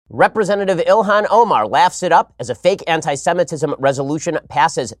Representative Ilhan Omar laughs it up as a fake anti-Semitism resolution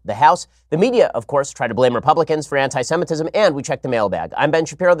passes the House. The media, of course, try to blame Republicans for anti-Semitism, and we check the mailbag. I'm Ben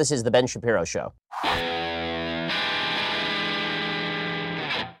Shapiro. This is The Ben Shapiro Show.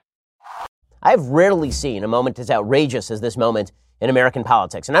 I've rarely seen a moment as outrageous as this moment in American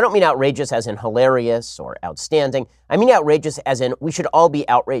politics. And I don't mean outrageous as in hilarious or outstanding. I mean outrageous as in we should all be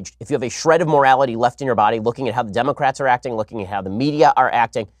outraged. If you have a shred of morality left in your body, looking at how the Democrats are acting, looking at how the media are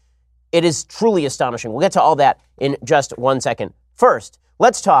acting, it is truly astonishing. We'll get to all that in just 1 second. First,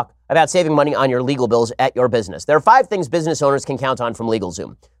 let's talk about saving money on your legal bills at your business. There are 5 things business owners can count on from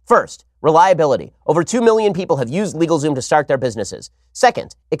LegalZoom. First, reliability. Over 2 million people have used LegalZoom to start their businesses.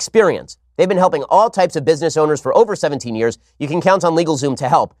 Second, experience. They've been helping all types of business owners for over 17 years. You can count on LegalZoom to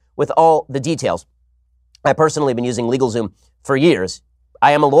help with all the details. I personally have been using LegalZoom for years.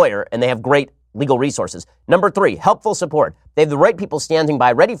 I am a lawyer, and they have great legal resources. Number 3, helpful support. They have the right people standing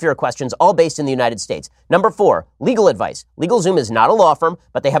by, ready for your questions, all based in the United States. Number 4, legal advice. LegalZoom is not a law firm,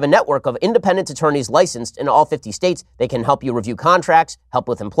 but they have a network of independent attorneys licensed in all 50 states. They can help you review contracts, help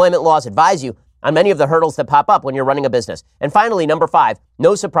with employment laws, advise you on many of the hurdles that pop up when you're running a business. And finally, number 5,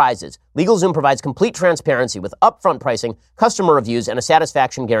 no surprises. LegalZoom provides complete transparency with upfront pricing, customer reviews, and a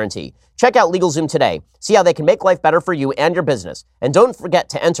satisfaction guarantee. Check out LegalZoom today. See how they can make life better for you and your business. And don't forget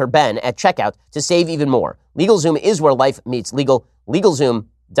to enter Ben at checkout to save even more. LegalZoom is where life meets legal.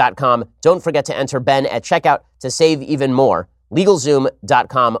 LegalZoom.com. Don't forget to enter Ben at checkout to save even more.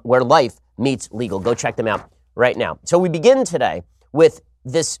 LegalZoom.com, where life meets legal. Go check them out right now. So we begin today with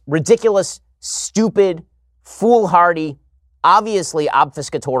this ridiculous, stupid, foolhardy, obviously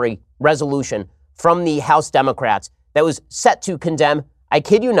obfuscatory resolution from the House Democrats that was set to condemn, I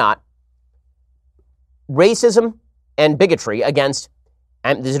kid you not, racism and bigotry against,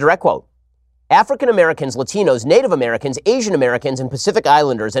 and this is a direct quote, African Americans, Latinos, Native Americans, Asian Americans, and Pacific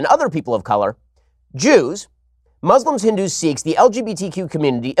Islanders, and other people of color, Jews, Muslims, Hindus, Sikhs, the LGBTQ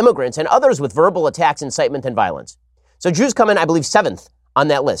community, immigrants, and others with verbal attacks, incitement, and violence. So Jews come in, I believe, 7th on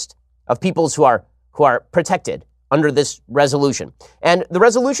that list of peoples who are protected under this resolution. And the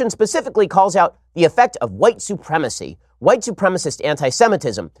resolution specifically calls out the effect of white supremacy, white supremacist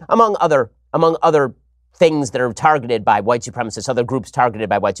anti-Semitism, among other things that are targeted by white supremacists, other groups targeted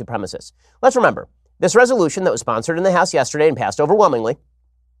by white supremacists. Let's remember, this resolution that was sponsored in the House yesterday and passed overwhelmingly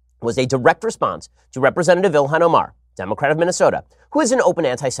was a direct response to Representative Ilhan Omar, Democrat of Minnesota, who is an open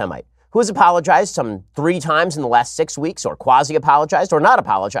anti-Semite, who has apologized some 3 times in the last 6 weeks, or quasi-apologized, or not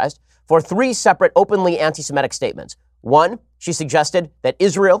apologized, for 3 separate openly anti-Semitic statements. 1, she suggested that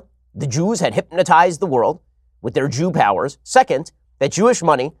Israel, the Jews, had hypnotized the world with their Jew powers. 2nd, that Jewish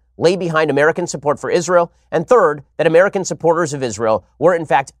money lay behind American support for Israel. And 3rd, that American supporters of Israel were, in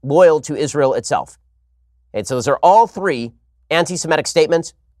fact, loyal to Israel itself. And so those are all 3 anti-Semitic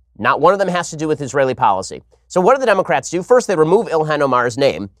statements. Not one of them has to do with Israeli policy. So what do the Democrats do? First, they remove Ilhan Omar's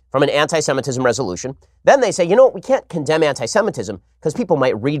name from an anti-Semitism resolution. Then they say, you know what, we can't condemn anti-Semitism because people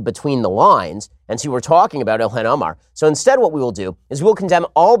might read between the lines and see we're talking about Ilhan Omar. So instead what we will do is we'll condemn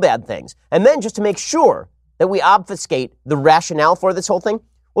all bad things. And then just to make sure that we obfuscate the rationale for this whole thing,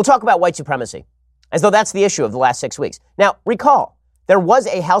 we'll talk about white supremacy, as though that's the issue of the last 6 weeks. Now, recall, there was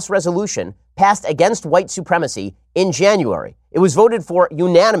a House resolution passed against white supremacy in January. It was voted for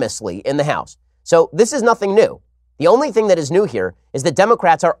unanimously in the House. So this is nothing new. The only thing that is new here is that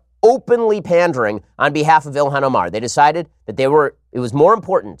Democrats are openly pandering on behalf of Ilhan Omar. They decided that it was more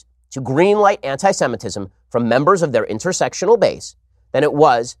important to greenlight anti-Semitism from members of their intersectional base than it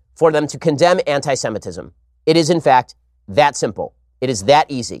was for them to condemn anti-Semitism. It is, in fact, that simple. It is that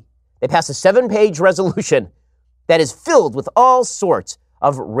easy. They passed a 7-page resolution that is filled with all sorts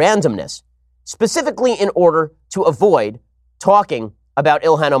of randomness, specifically in order to avoid talking about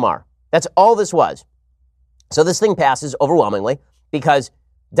Ilhan Omar. That's all this was. So this thing passes overwhelmingly because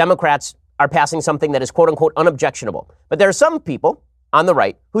Democrats are passing something that is, quote unquote, unobjectionable. But there are some people on the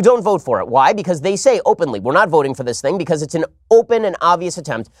right who don't vote for it. Why? Because they say openly, we're not voting for this thing because it's an open and obvious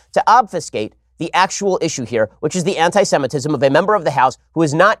attempt to obfuscate the actual issue here, which is the anti-Semitism of a member of the House who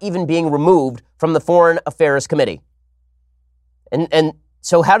is not even being removed from the Foreign Affairs Committee. And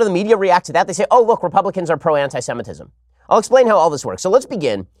so how do the media react to that? They say, oh, look, Republicans are pro-anti-Semitism. I'll explain how all this works. So let's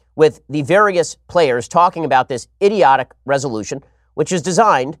begin with the various players talking about this idiotic resolution, which is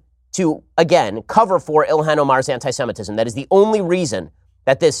designed to, again, cover for Ilhan Omar's anti-Semitism. That is the only reason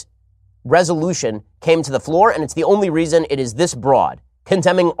that this resolution came to the floor, and it's the only reason it is this broad,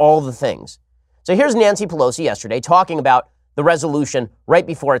 condemning all the things. So here's Nancy Pelosi yesterday talking about the resolution right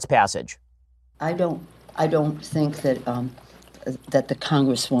before its passage. I don't think that that the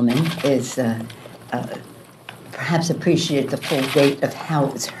Congresswoman is perhaps appreciate the full weight of how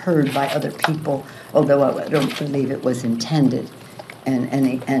it was heard by other people, although I don't believe it was intended in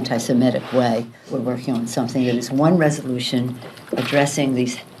any anti-Semitic way. We're working on something that is one resolution addressing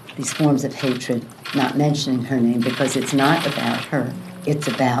these forms of hatred, not mentioning her name, because it's not about her. It's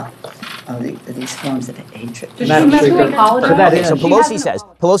about these forms of hatred. So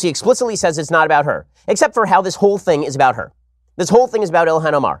Pelosi explicitly says it's not about her, except for how this whole thing is about her. This whole thing is about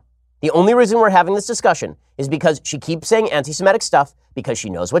Ilhan Omar. The only reason we're having this discussion is because she keeps saying anti-Semitic stuff, because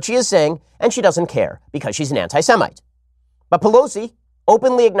she knows what she is saying, and she doesn't care, because she's an anti-Semite. But Pelosi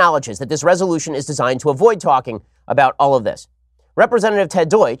openly acknowledges that this resolution is designed to avoid talking about all of this. Representative Ted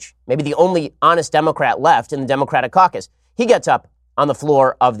Deutsch, maybe the only honest Democrat left in the Democratic caucus, he gets up on the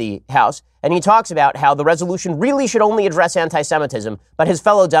floor of the House, and he talks about how the resolution really should only address anti-Semitism, but his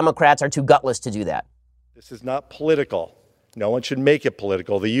fellow Democrats are too gutless to do that. This is not political. No one should make it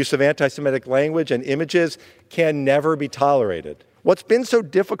political. The use of anti-Semitic language and images can never be tolerated. What's been so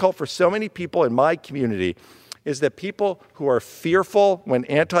difficult for so many people in my community is that people who are fearful when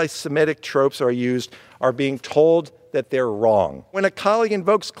anti-Semitic tropes are used are being told that they're wrong. When a colleague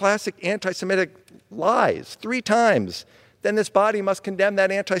invokes classic anti-Semitic lies 3 times, then this body must condemn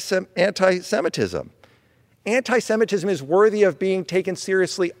that anti-Semitism. Anti-Semitism is worthy of being taken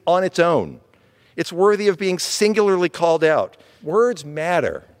seriously on its own. It's worthy of being singularly called out. Words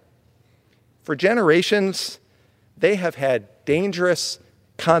matter. For generations, they have had dangerous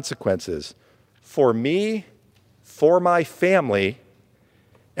consequences for me, for my family,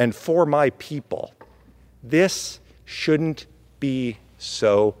 and for my people. This shouldn't be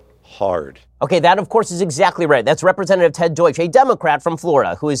so hard. Okay, that of course is exactly right. That's Representative Ted Deutsch, a Democrat from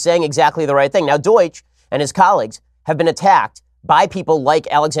Florida, who is saying exactly the right thing. Now, Deutsch and his colleagues have been attacked by people like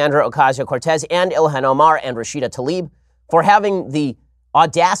Alexandra Ocasio-Cortez and Ilhan Omar and Rashida Tlaib for having the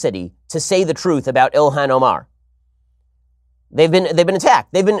audacity to say the truth about Ilhan Omar. They've been attacked.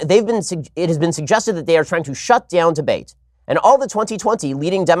 It has been suggested that they are trying to shut down debate. And all the 2020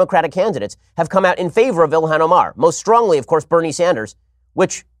 leading Democratic candidates have come out in favor of Ilhan Omar. Most strongly, of course, Bernie Sanders,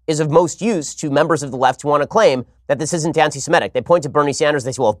 which is of most use to members of the left who want to claim that this isn't anti-Semitic. They point to Bernie Sanders.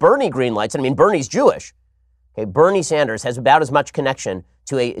 They say, well, if Bernie greenlights, Bernie's Jewish. Okay, Bernie Sanders has about as much connection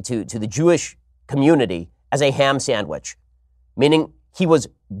to the Jewish community as a ham sandwich, meaning he was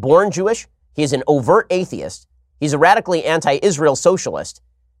born Jewish. He is an overt atheist. He's a radically anti-Israel socialist.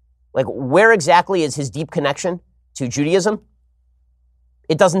 Like, where exactly is his deep connection to Judaism?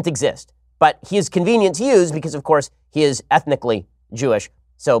 It doesn't exist. But he is convenient to use because, of course, he is ethnically Jewish.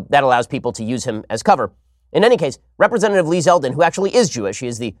 So that allows people to use him as cover. In any case, Representative Lee Zeldin, who actually is Jewish, he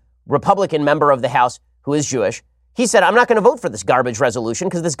is the Republican member of the House who is Jewish, he said, I'm not going to vote for this garbage resolution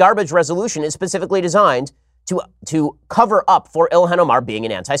because this garbage resolution is specifically designed to cover up for Ilhan Omar being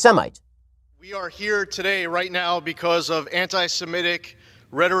an anti-Semite. We are here today, right now, because of anti-Semitic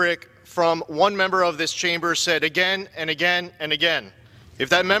rhetoric from one member of this chamber said again and again and again. If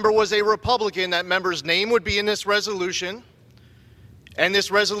that member was a Republican, that member's name would be in this resolution, and this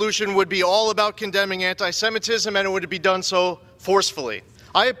resolution would be all about condemning anti-Semitism, and it would be done so forcefully.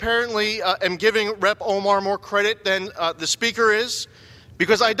 I apparently am giving Rep. Omar more credit than the Speaker is,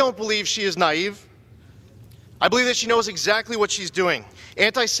 because I don't believe she is naive. I believe that she knows exactly what she's doing.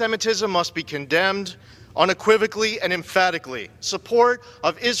 Anti-Semitism must be condemned unequivocally and emphatically. Support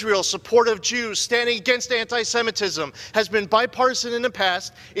of Israel, support of Jews, standing against anti-Semitism has been bipartisan in the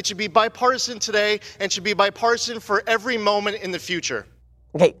past. It should be bipartisan today and should be bipartisan for every moment in the future.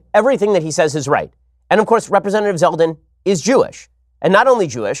 Okay, everything that he says is right. And of course, Representative Zeldin is Jewish. And not only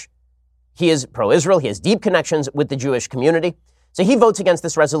Jewish, he is pro-Israel. He has deep connections with the Jewish community. So he votes against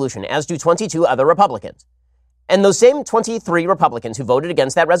this resolution, as do 22 other Republicans. And those same 23 Republicans who voted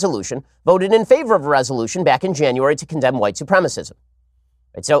against that resolution voted in favor of a resolution back in January to condemn white supremacism.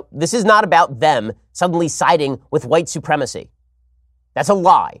 Right, so this is not about them suddenly siding with white supremacy. That's a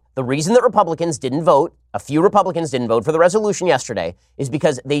lie. The reason that Republicans didn't vote, a few Republicans didn't vote for the resolution yesterday, is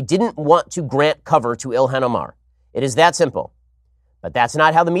because they didn't want to grant cover to Ilhan Omar. It is that simple. But that's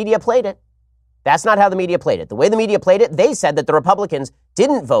not how the media played it. That's not how the media played it. The way the media played it, they said that the Republicans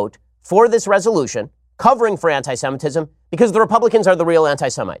didn't vote for this resolution covering for anti-Semitism because the Republicans are the real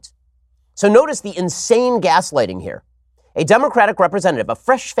anti-Semites. So notice the insane gaslighting here. A Democratic representative, a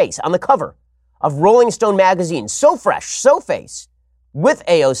fresh face on the cover of Rolling Stone magazine, so fresh, so face, with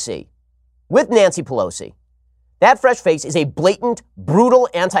AOC, with Nancy Pelosi. That fresh face is a blatant, brutal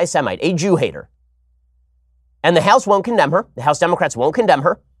anti-Semite, a Jew hater. And the House won't condemn her. The House Democrats won't condemn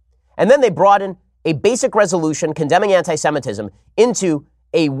her. And then they brought in a basic resolution condemning anti-Semitism into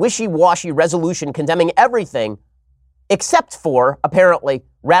a wishy-washy resolution condemning everything except for, apparently,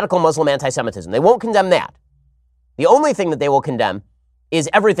 radical Muslim anti-Semitism. They won't condemn that. The only thing that they will condemn is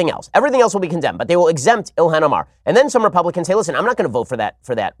everything else. Everything else will be condemned, but they will exempt Ilhan Omar. And then some Republicans say, listen, I'm not going to vote for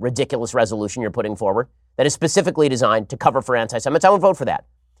that ridiculous resolution you're putting forward that is specifically designed to cover for anti-Semites. I won't vote for that.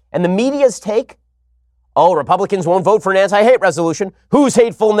 And the media's take, oh, Republicans won't vote for an anti-hate resolution. Who's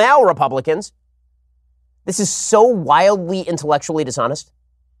hateful now, Republicans? This is so wildly intellectually dishonest.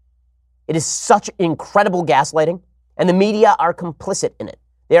 It is such incredible gaslighting, and the media are complicit in it.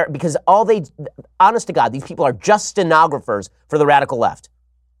 Because honest to God, these people are just stenographers for the radical left.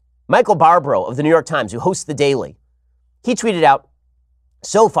 Michael Barbaro of the New York Times, who hosts The Daily, he tweeted out,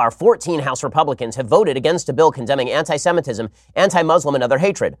 so far, 14 House Republicans have voted against a bill condemning anti-Semitism, anti-Muslim, and other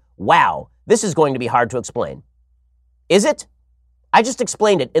hatred. Wow, this is going to be hard to explain. Is it? I just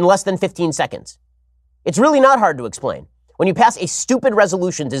explained it in less than 15 seconds. It's really not hard to explain. When you pass a stupid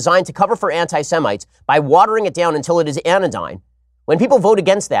resolution designed to cover for anti-Semites by watering it down until it is anodyne, when people vote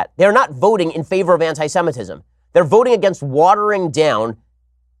against that, they're not voting in favor of anti-Semitism. They're voting against watering down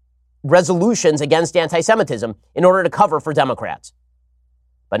resolutions against anti-Semitism in order to cover for Democrats.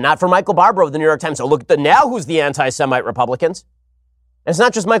 But not for Michael Barbaro of the New York Times. So look at now who's the anti-Semite Republicans. And it's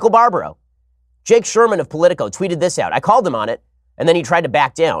not just Michael Barbaro. Jake Sherman of Politico tweeted this out. I called him on it, and then he tried to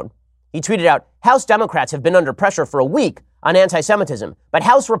back down. He tweeted out, House Democrats have been under pressure for a week on anti-Semitism, but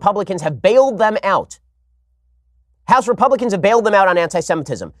House Republicans have bailed them out. House Republicans have bailed them out on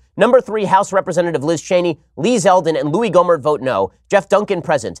anti-Semitism. Number 3, House Representative Liz Cheney, Lee Zeldin, and Louis Gohmert vote no. Jeff Duncan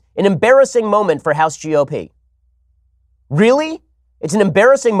present. An embarrassing moment for House GOP. Really? It's an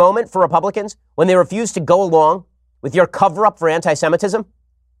embarrassing moment for Republicans when they refuse to go along with your cover-up for anti-Semitism?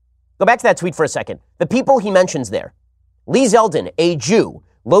 Go back to that tweet for a second. The people he mentions there. Lee Zeldin, a Jew.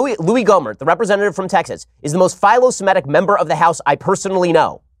 Louis Gohmert, the representative from Texas, is the most philo-Semitic member of the House I personally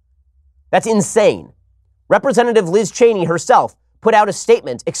know. That's insane. Representative Liz Cheney herself put out a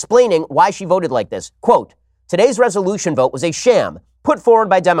statement explaining why she voted like this. Quote, today's resolution vote was a sham put forward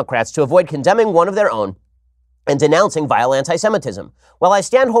by Democrats to avoid condemning one of their own and denouncing vile anti-Semitism. While I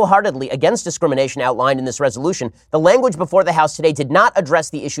stand wholeheartedly against discrimination outlined in this resolution, the language before the House today did not address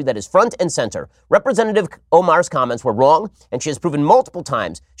the issue that is front and center. Representative Omar's comments were wrong, and she has proven multiple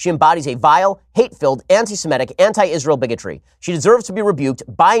times she embodies a vile, hate-filled, anti-Semitic, anti-Israel bigotry. She deserves to be rebuked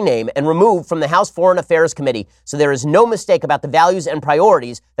by name and removed from the House Foreign Affairs Committee, so there is no mistake about the values and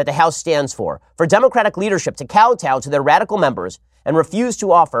priorities that the House stands for. For Democratic leadership to kowtow to their radical members and refuse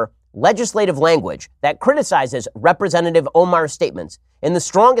to offer legislative language that criticizes Representative Omar's statements in the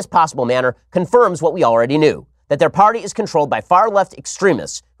strongest possible manner confirms what we already knew, that their party is controlled by far-left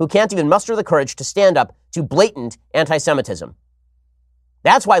extremists who can't even muster the courage to stand up to blatant anti-Semitism.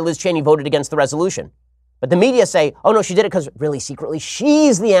 That's why Liz Cheney voted against the resolution. But the media say, oh no, she did it because really secretly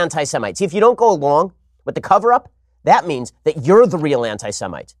she's the anti-Semite. See, if you don't go along with the cover-up, that means that you're the real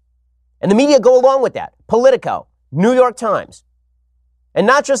anti-Semite. And the media go along with that. Politico, New York Times. And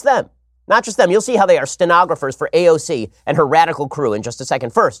not just them. Not just them. You'll see how they are stenographers for AOC and her radical crew in just a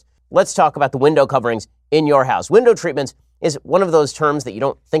second. First, let's talk about the window coverings in your house. Window treatments is one of those terms that you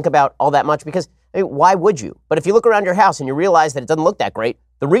don't think about all that much because, why would you? But if you look around your house and you realize that it doesn't look that great,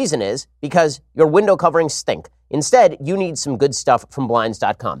 the reason is because your window coverings stink. Instead, you need some good stuff from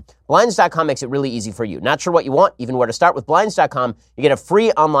Blinds.com. Blinds.com makes it really easy for you. Not sure what you want, even where to start with Blinds.com, you get a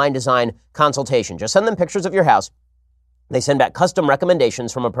free online design consultation. Just send them pictures of your house. They send back custom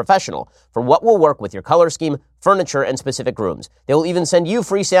recommendations from a professional for what will work with your color scheme, furniture, and specific rooms. They will even send you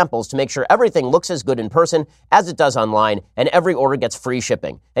free samples to make sure everything looks as good in person as it does online, and every order gets free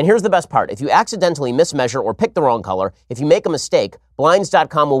shipping. And here's the best part. If you accidentally mismeasure or pick the wrong color, if you make a mistake,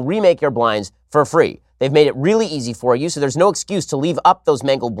 Blinds.com will remake your blinds for free. They've made it really easy for you, so there's no excuse to leave up those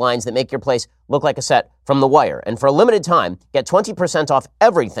mangled blinds that make your place look like a set from The Wire. And for a limited time, get 20% off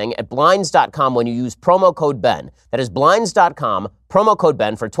everything at Blinds.com when you use promo code BEN. That is Blinds.com, promo code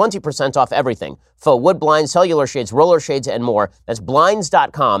BEN for 20% off everything. Faux wood blinds, cellular shades, roller shades, and more. That's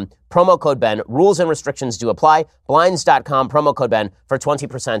Blinds.com, promo code BEN. Rules and restrictions do apply. Blinds.com, promo code BEN for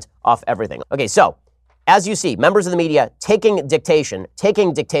 20% off everything. Okay, so as you see, members of the media taking dictation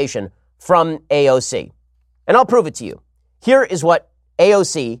from AOC. And I'll prove it to you. Here is what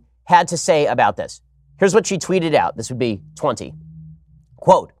AOC had to say about this. Here's what she tweeted out. This would be 20.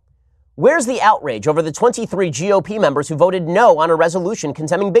 Quote, where's the outrage over the 23 GOP members who voted no on a resolution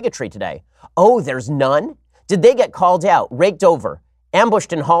condemning bigotry today? Oh, there's none? Did they get called out, raked over,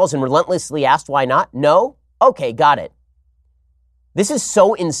 ambushed in halls and relentlessly asked why not? No? Okay, got it. This is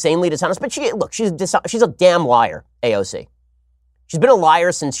so insanely dishonest. But she's a damn liar, AOC. She's been a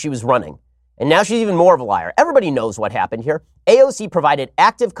liar since she was running, and now she's even more of a liar. Everybody knows what happened here. AOC provided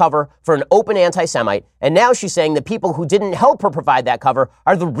active cover for an open anti-Semite, and now she's saying the people who didn't help her provide that cover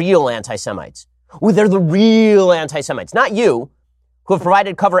are the real anti-Semites. Ooh, they're the real anti-Semites, not you, who have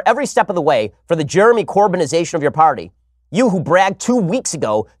provided cover every step of the way for the Jeremy Corbynization of your party. You who bragged 2 weeks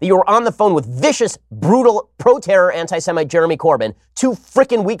ago that you were on the phone with vicious, brutal, pro-terror anti-Semite Jeremy Corbyn 2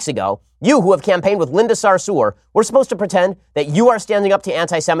 frickin' weeks ago. You who have campaigned with Linda Sarsour, we're supposed to pretend that you are standing up to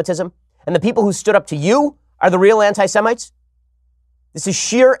anti-Semitism, and the people who stood up to you are the real anti-Semites? This is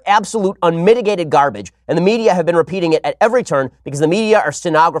sheer, absolute, unmitigated garbage, and the media have been repeating it at every turn because the media are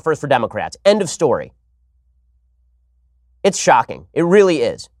stenographers for Democrats. End of story. It's shocking. It really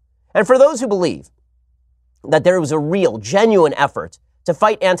is. And for those who believe that there was a real, genuine effort to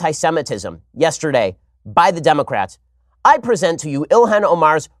fight anti-Semitism yesterday by the Democrats, I present to you Ilhan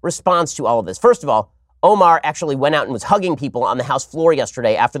Omar's response to all of this. First of all, Omar actually went out and was hugging people on the House floor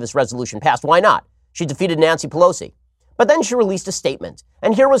yesterday after this resolution passed. Why not? She defeated Nancy Pelosi. But then she released a statement.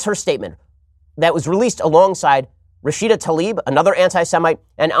 And here was her statement that was released alongside Rashida Tlaib, another anti-Semite,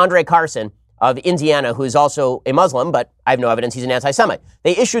 and Andre Carson of Indiana, who is also a Muslim, but I have no evidence he's an anti-Semite.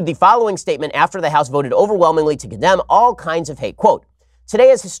 They issued the following statement after the House voted overwhelmingly to condemn all kinds of hate. Quote, "Today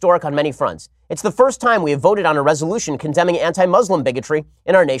is historic on many fronts. It's the first time we have voted on a resolution condemning anti-Muslim bigotry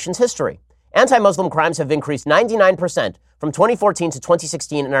in our nation's history. Anti-Muslim crimes have increased 99% from 2014 to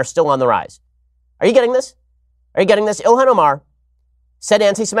 2016 and are still on the rise." Are you getting this? Are you getting this? Ilhan Omar said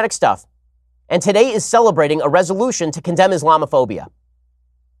anti-Semitic stuff, and today is celebrating a resolution to condemn Islamophobia.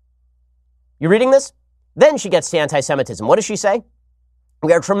 You reading this? Then she gets to anti-Semitism. What does she say?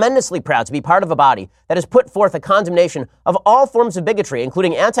 "We are tremendously proud to be part of a body that has put forth a condemnation of all forms of bigotry,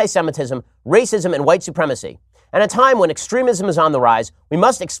 including anti-Semitism, racism, and white supremacy. At a time when extremism is on the rise, we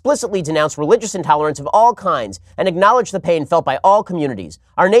must explicitly denounce religious intolerance of all kinds and acknowledge the pain felt by all communities.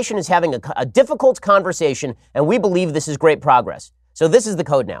 Our nation is having a difficult conversation, and we believe this is great progress." So this is the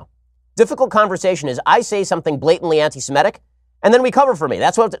code now. Difficult conversation is I say something blatantly anti-Semitic, and then we cover for me.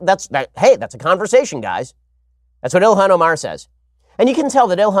 Hey, that's a conversation, guys. That's what Ilhan Omar says. And you can tell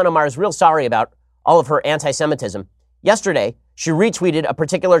that Ilhan Omar is real sorry about all of her anti-Semitism. Yesterday, she retweeted a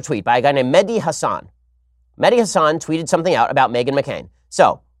particular tweet by a guy named Mehdi Hassan. Mehdi Hassan tweeted something out about Meghan McCain.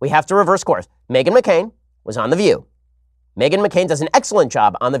 So we have to reverse course. Meghan McCain was on The View. Meghan McCain does an excellent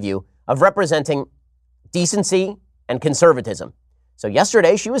job on The View of representing decency and conservatism. So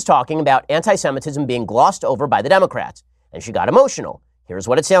yesterday she was talking about anti-Semitism being glossed over by the Democrats, and she got emotional. Here's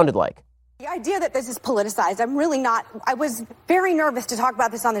what it sounded like. The idea that this is politicized, I was very nervous to talk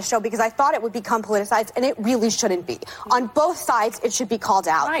about this on the show because I thought it would become politicized, and it really shouldn't be. On both sides, it should be called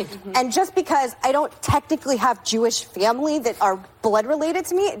out. Right. Mm-hmm. And just because I don't technically have Jewish family that are blood related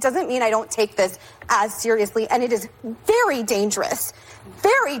to me, it doesn't mean I don't take this as seriously, and it is very dangerous.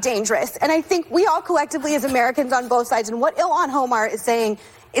 Very dangerous. And I think we all collectively as Americans on both sides, and what Ilhan Omar is saying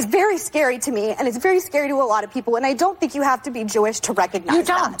is very scary to me, and it's very scary to a lot of people, and I don't think you have to be Jewish to recognize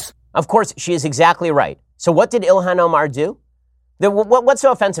that. Of course, she is exactly right. So what did Ilhan Omar do? What's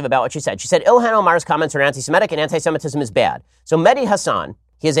so offensive about what she said? She said Ilhan Omar's comments are anti-Semitic and anti-Semitism is bad. So Mehdi Hassan,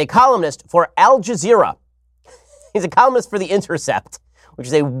 he is a columnist for Al Jazeera. He's a columnist for The Intercept, which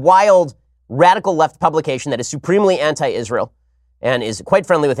is a wild, radical left publication that is supremely anti-Israel and is quite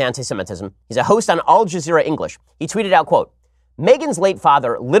friendly with anti-Semitism. He's a host on Al Jazeera English. He tweeted out, quote, "Meghan's late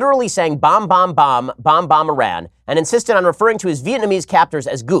father literally sang bomb, bomb, bomb, bomb, bomb Iran and insisted on referring to his Vietnamese captors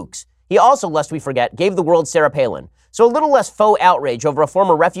as gooks. He also, lest we forget, gave the world Sarah Palin. So a little less faux outrage over a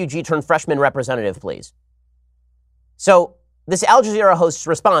former refugee turned freshman representative, please." So this Al Jazeera host's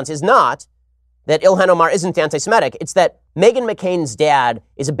response is not that Ilhan Omar isn't anti-Semitic. It's that Meghan McCain's dad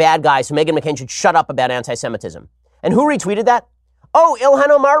is a bad guy, so Meghan McCain should shut up about anti-Semitism. And who retweeted that? Oh, Ilhan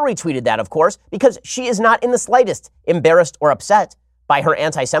Omar retweeted that, of course, because she is not in the slightest embarrassed or upset by her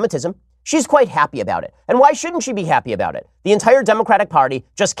anti-Semitism. She's quite happy about it. And why shouldn't she be happy about it? The entire Democratic Party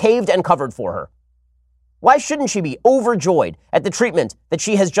just caved and covered for her. Why shouldn't she be overjoyed at the treatment that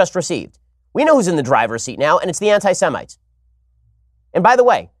she has just received? We know who's in the driver's seat now, and it's the anti-Semites. And by the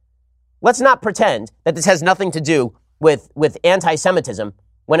way, let's not pretend that this has nothing to do with anti-Semitism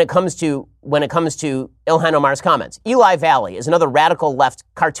when it comes to Ilhan Omar's comments. Eli Valley is another radical left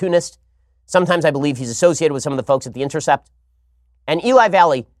cartoonist. Sometimes I believe he's associated with some of the folks at The Intercept. And Eli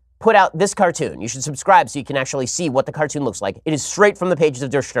Valley put out this cartoon. You should subscribe so you can actually see what the cartoon looks like. It is straight from the pages of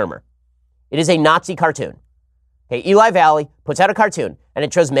Der Stürmer. It is a Nazi cartoon. Okay, Eli Valley puts out a cartoon, and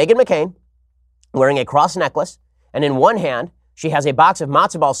it shows Meghan McCain wearing a cross necklace, and in one hand, she has a box of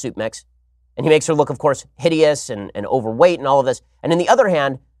matzo ball soup mix, and he makes her look, of course, hideous and overweight and all of this. And in the other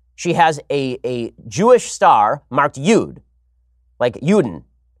hand, she has a Jewish star marked Yud, like Juden,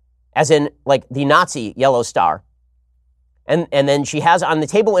 as in like the Nazi yellow star. And then she has on the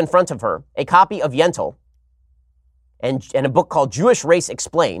table in front of her a copy of Yentl and a book called Jewish Race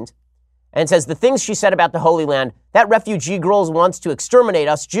Explained. and says the things she said about the Holy Land, that refugee girl wants to exterminate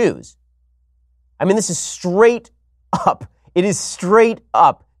us Jews. I mean, this is straight up. It is straight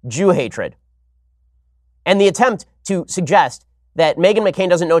up Jew hatred. And the attempt to suggest that Meghan McCain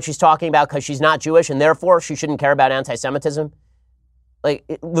doesn't know what she's talking about because she's not Jewish and therefore she shouldn't care about anti-Semitism.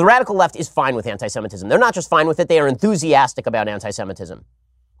 The radical left is fine with anti-Semitism. They're not just fine with it, they are enthusiastic about anti-Semitism.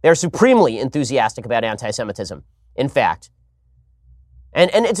 They're supremely enthusiastic about anti-Semitism, in fact. And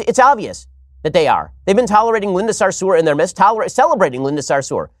it's obvious that they are. They've been tolerating Linda Sarsour in their midst, celebrating Linda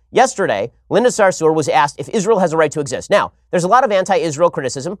Sarsour. Yesterday, Linda Sarsour was asked if Israel has a right to exist. Now, there's a lot of anti-Israel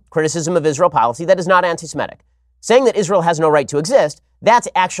criticism of Israel policy that is not anti-Semitic. Saying that Israel has no right to exist, that's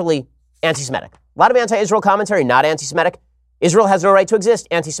actually anti-Semitic. A lot of anti-Israel commentary, not anti-Semitic. Israel has no right to exist,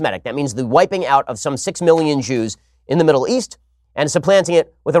 anti-Semitic. That means the wiping out of some 6 million Jews in the Middle East and supplanting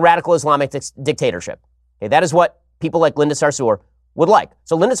it with a radical Islamic dictatorship. Okay, that is what people like Linda Sarsour would like.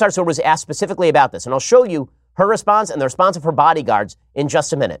 So Linda Sarsour was asked specifically about this, and I'll show you her response and the response of her bodyguards in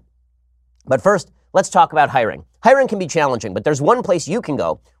just a minute. But first, let's talk about hiring. Hiring can be challenging, but there's one place you can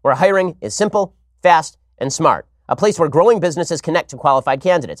go where hiring is simple, fast, and smart. A place where growing businesses connect to qualified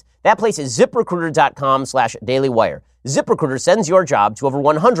candidates. That place is ZipRecruiter.com/dailywire. ZipRecruiter sends your job to over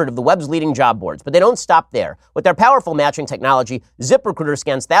 100 of the web's leading job boards, but they don't stop there. With their powerful matching technology, ZipRecruiter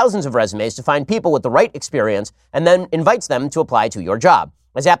scans thousands of resumes to find people with the right experience and then invites them to apply to your job.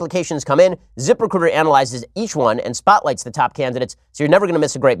 As applications come in, ZipRecruiter analyzes each one and spotlights the top candidates, so you're never going to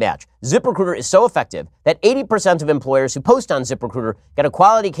miss a great match. ZipRecruiter is so effective that 80% of employers who post on ZipRecruiter get a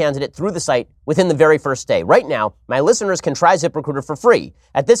quality candidate through the site within the very first day. Right now, my listeners can try ZipRecruiter for free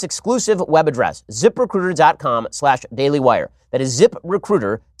at this exclusive web address, ZipRecruiter.com/dailywire. That is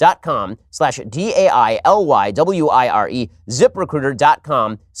ZipRecruiter.com/DAILYWIRE,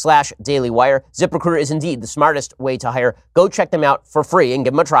 ZipRecruiter.com/dailywire. ZipRecruiter is indeed the smartest way to hire. Go check them out for free and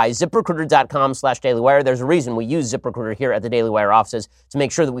give them a try. ZipRecruiter.com/dailywire. There's a reason we use ZipRecruiter here at the Daily Wire offices to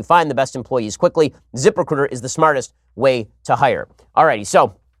make sure that we find the best employees quickly. ZipRecruiter is the smartest way to hire. Alrighty,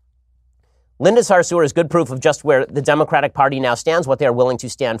 so Linda Sarsour is good proof of just where the Democratic Party now stands, what they are willing to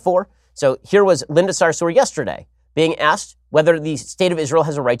stand for. So here was Linda Sarsour yesterday being asked whether the state of Israel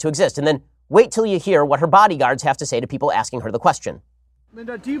has a right to exist. And then wait till you hear what her bodyguards have to say to people asking her the question.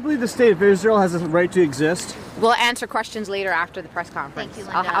 Linda, do you believe the state of Israel has a right to exist? We'll answer questions later after the press conference. Thank you,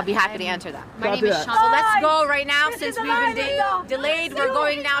 Linda. I'll be happy to answer that. My name is Sean. So let's go right now since we've been delayed. We're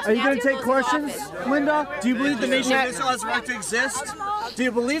going now to Are you going to take questions, Linda? Do you believe the nation of Israel has a right to exist? Do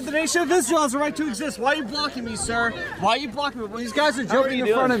you believe the nation of Israel has a right to exist? Why are you blocking me, sir? Why are you blocking me? Well, these guys are joking in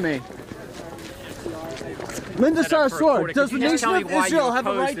front of me. Linda Sarsour, does the nation of Israel have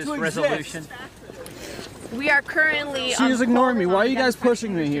a right to exist? We are currently. She is ignoring me. Why are you guys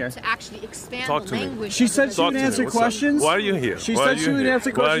pushing me here? To actually expand Talk the to me. language. She said she would answer questions. Why are you here? She Why said she would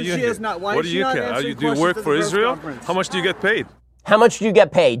answer questions. She is not. Why what is do she you not care? answering Do you questions work at for the press Israel? conference? How much do you get paid? How much do you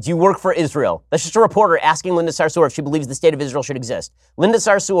get paid? Do you work for Israel? That's just a reporter asking Linda Sarsour if she believes the state of Israel should exist. Linda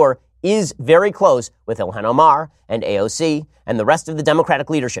Sarsour is very close with Ilhan Omar and AOC and the rest of the Democratic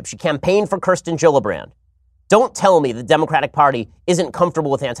leadership. She campaigned for Kirsten Gillibrand. Don't tell me the Democratic Party isn't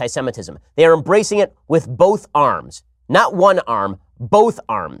comfortable with anti-Semitism. They are embracing it with both arms. Not one arm, both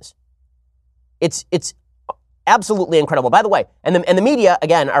arms. It's absolutely incredible. By the way, and the media,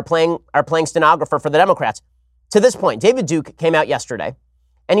 again, are playing stenographer for the Democrats. To this point, David Duke came out yesterday,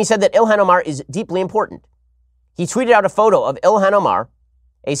 and he said that Ilhan Omar is deeply important. He tweeted out a photo of Ilhan Omar,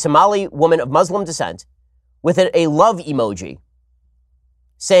 a Somali woman of Muslim descent, with a love emoji,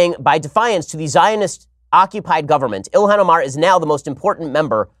 saying, by defiance to the Zionist-occupied government, Ilhan Omar is now the most important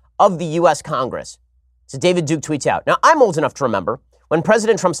member of the U.S. Congress. So David Duke tweets out. Now, I'm old enough to remember when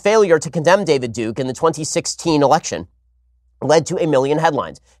President Trump's failure to condemn David Duke in the 2016 election led to a million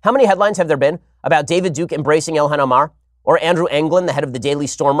headlines. How many headlines have there been about David Duke embracing Ilhan Omar, or Andrew Anglin, the head of the Daily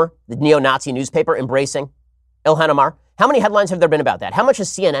Stormer, the neo-Nazi newspaper, embracing Ilhan Omar? How many headlines have there been about that? How much has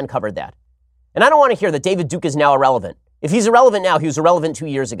CNN covered that? And I don't want to hear that David Duke is now irrelevant. If he's irrelevant now, he was irrelevant 2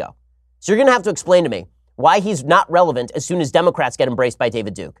 years ago. So you're going to have to explain to me why he's not relevant as soon as Democrats get embraced by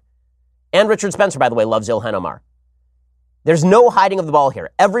David Duke. And Richard Spencer, by the way, loves Ilhan Omar. There's no hiding of the ball here.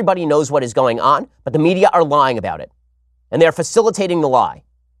 Everybody knows what is going on, but the media are lying about it. And they're facilitating the lie.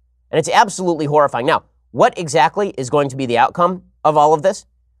 And it's absolutely horrifying. Now, what exactly is going to be the outcome of all of this?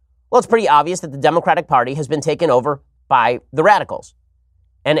 Well, it's pretty obvious that the Democratic Party has been taken over by the radicals.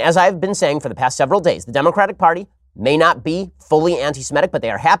 And as I've been saying for the past several days, the Democratic Party may not be fully anti-Semitic, but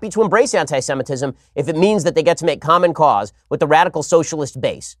they are happy to embrace anti-Semitism if it means that they get to make common cause with the radical socialist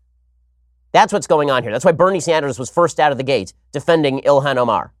base. That's what's going on here. That's why Bernie Sanders was first out of the gate defending Ilhan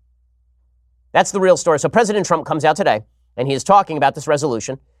Omar. That's the real story. So President Trump comes out today, and he is talking about this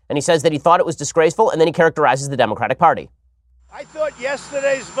resolution, and he says that he thought it was disgraceful, and then he characterizes the Democratic Party. I thought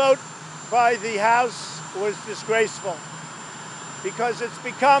yesterday's vote by the House was disgraceful because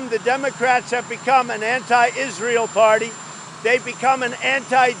the Democrats have become an anti-Israel party. They've become an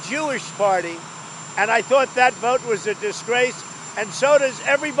anti-Jewish party. And I thought that vote was a disgrace. And so does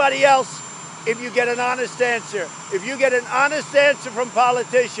everybody else if you get an honest answer. If you get an honest answer from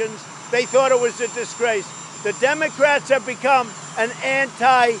politicians, they thought it was a disgrace. The Democrats have become an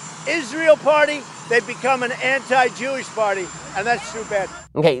anti-Israel party. They've become an anti-Jewish party. And that's too bad.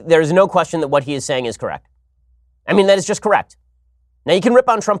 Okay, there's no question that what he is saying is correct. I mean, that is just correct. Now, you can rip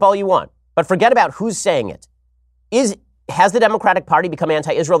on Trump all you want, but forget about who's saying it. Has the Democratic Party become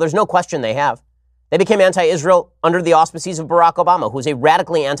anti-Israel? There's no question they have. They became anti-Israel under the auspices of Barack Obama, who's a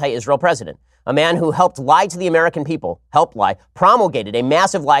radically anti-Israel president, a man who helped lie to the American people, promulgated a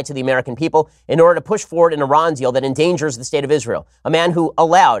massive lie to the American people in order to push forward an Iran deal that endangers the state of Israel, a man who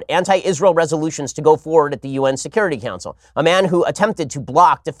allowed anti-Israel resolutions to go forward at the UN Security Council, a man who attempted to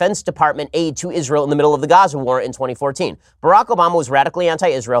block Defense Department aid to Israel in the middle of the Gaza war in 2014. Barack Obama was radically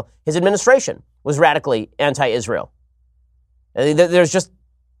anti-Israel. His administration was radically anti-Israel.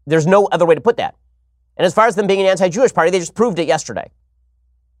 There's no other way to put that. And as far as them being an anti-Jewish party, they just proved it yesterday.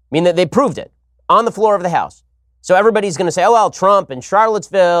 I mean, they proved it on the floor of the House. So everybody's going to say, oh, well, Trump and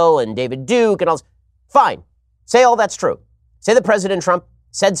Charlottesville and David Duke and all this. Fine. Say all that's true. Say that President Trump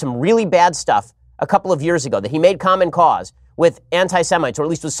said some really bad stuff a couple of years ago, that he made common cause with anti-Semites, or at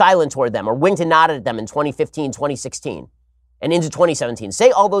least was silent toward them, or winked and nodded at them in 2015, 2016, and into 2017.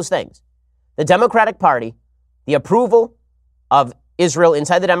 Say all those things. The Democratic Party, the approval of Israel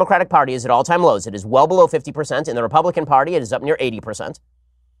inside the Democratic Party is at all-time lows. It is well below 50%. In the Republican Party, it is up near 80%.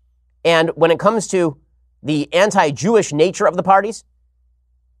 And when it comes to the anti-Jewish nature of the parties,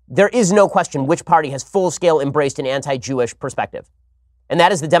 there is no question which party has full-scale embraced an anti-Jewish perspective. And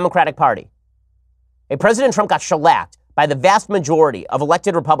that is the Democratic Party. President Trump got shellacked by the vast majority of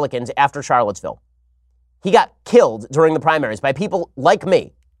elected Republicans after Charlottesville. He got killed during the primaries by people like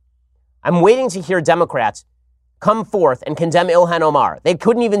me. I'm waiting to hear Democrats come forth and condemn Ilhan Omar. They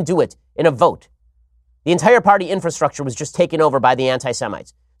couldn't even do it in a vote. The entire party infrastructure was just taken over by the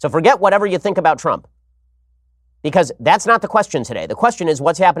anti-Semites. So forget whatever you think about Trump, because that's not the question today. The question is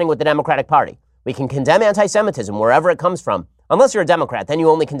what's happening with the Democratic Party. We can condemn anti-Semitism wherever it comes from. Unless you're a Democrat, then you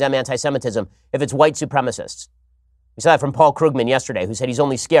only condemn anti-Semitism if it's white supremacists. We saw that from Paul Krugman yesterday, who said he's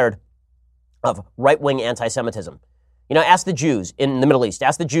only scared of right-wing anti-Semitism. You know, ask the Jews in the Middle East,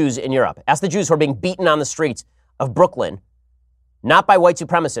 ask the Jews in Europe, ask the Jews who are being beaten on the streets of Brooklyn, not by white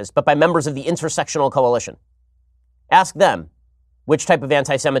supremacists, but by members of the intersectional coalition. Ask them which type of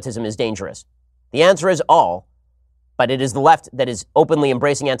anti-Semitism is dangerous. The answer is all, but it is the left that is openly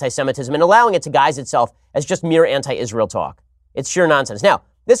embracing anti-Semitism and allowing it to guise itself as just mere anti-Israel talk. It's sheer nonsense. Now,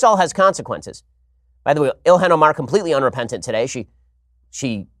 this all has consequences. By the way, Ilhan Omar completely unrepentant today.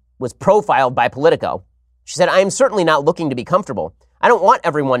 She was profiled by Politico. She said, I am certainly not looking to be comfortable. I don't want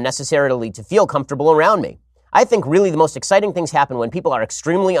everyone necessarily to feel comfortable around me. I think really the most exciting things happen when people are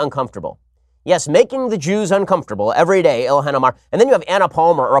extremely uncomfortable. Yes, making the Jews uncomfortable every day, Ilhan Omar. And then you have Anna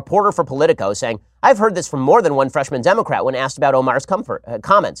Palmer, a reporter for Politico, saying, I've heard this from more than one freshman Democrat when asked about Omar's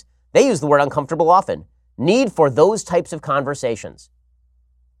comments. They use the word uncomfortable often. Need for those types of conversations.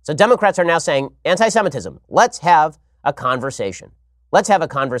 So Democrats are now saying, anti-Semitism, let's have a conversation. Let's have a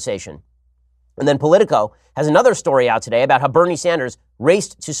conversation. And then Politico has another story out today about how Bernie Sanders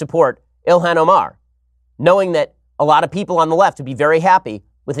raced to support Ilhan Omar, knowing that a lot of people on the left would be very happy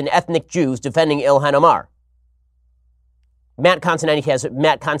with an ethnic Jew defending Ilhan Omar. Matt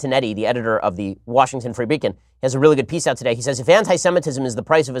Continetti, the editor of the Washington Free Beacon, has a really good piece out today. He says, if anti-Semitism is the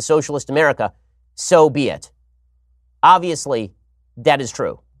price of a socialist America, so be it. Obviously, that is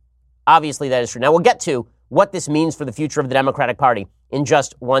true. Obviously, that is true. Now, we'll get to what this means for the future of the Democratic Party in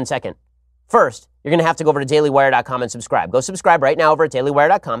just 1 second. First, you're going to have to go over to dailywire.com and subscribe. Go subscribe right now over at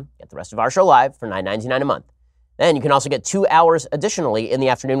dailywire.com. Get the rest of our show live for $9.99 a month. Then you can also get 2 hours additionally in the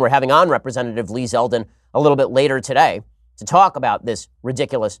afternoon. We're having on Representative Lee Zeldin a little bit later today to talk about this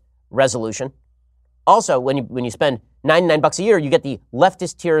ridiculous resolution. Also, when you spend $99 a year, you get the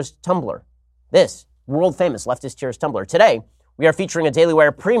Leftist Tears tumbler. This world-famous Leftist Tears tumbler. Today, we are featuring a Daily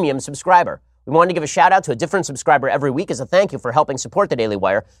Wire premium subscriber. We wanted to give a shout-out to a different subscriber every week as a thank you for helping support the Daily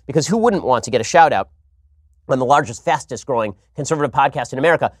Wire, because who wouldn't want to get a shout-out on the largest, fastest-growing conservative podcast in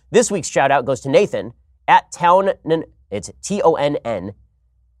America? This week's shout-out goes to Nathan at it's TONN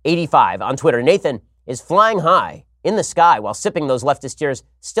 85 on Twitter. Nathan is flying high in the sky while sipping those Leftist tears,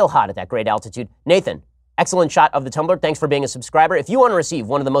 still hot at that great altitude. Nathan, excellent shot of the tumbler. Thanks for being a subscriber. If you want to receive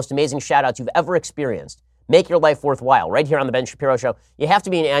one of the most amazing shout-outs you've ever experienced, make your life worthwhile right here on The Ben Shapiro Show. You have to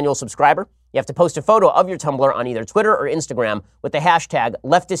be an annual subscriber. You have to post a photo of your Tumblr on either Twitter or Instagram with the hashtag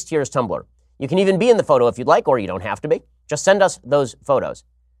 #LeftistTearsTumblr. You can even be in the photo if you'd like, or you don't have to be. Just send us those photos.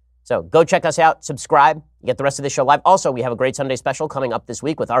 So go check us out, subscribe, you get the rest of the show live. Also, we have a great Sunday special coming up this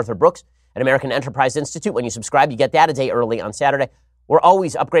week with Arthur Brooks at American Enterprise Institute. When you subscribe, you get that a day early on Saturday. We're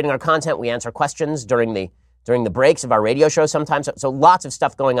always upgrading our content. We answer questions during the breaks of our radio show sometimes. So lots of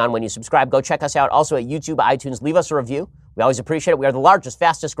stuff going on when you subscribe. Go check us out also at YouTube, iTunes. Leave us a review. We always appreciate it. We are the largest,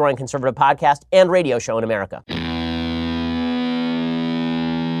 fastest growing conservative podcast and radio show in America.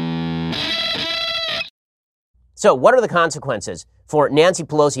 So what are the consequences for Nancy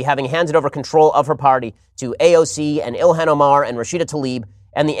Pelosi having handed over control of her party to AOC and Ilhan Omar and Rashida Tlaib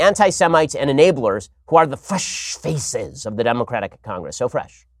and the anti-Semites and enablers who are the fresh faces of the Democratic Congress? So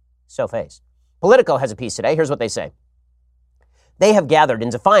fresh, so face. Politico has a piece today. Here's what they say. They have gathered in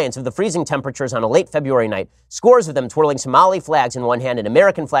defiance of the freezing temperatures on a late February night, scores of them twirling Somali flags in one hand and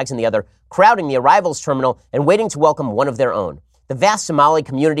American flags in the other, crowding the arrivals terminal and waiting to welcome one of their own. The vast Somali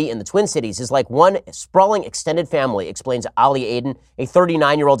community in the Twin Cities is like one sprawling extended family, explains Ali Aden, a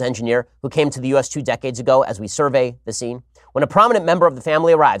 39-year-old engineer who came to the U.S. 2 decades ago as we survey the scene. When a prominent member of the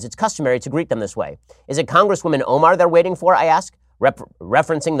family arrives, it's customary to greet them this way. Is it Congresswoman Omar they're waiting for, I ask,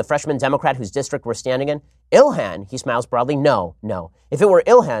 referencing the freshman Democrat whose district we're standing in? Ilhan, he smiles broadly, no. If it were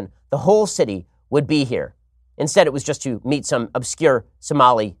Ilhan, the whole city would be here. Instead, it was just to meet some obscure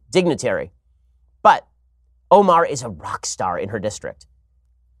Somali dignitary. But Omar is a rock star in her district.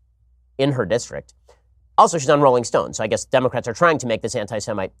 Also, she's on Rolling Stone, so I guess Democrats are trying to make this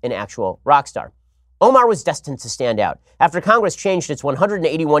anti-Semite an actual rock star. Omar was destined to stand out. After Congress changed its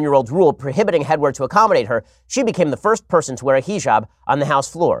 181-year-old rule prohibiting headwear to accommodate her, she became the first person to wear a hijab on the House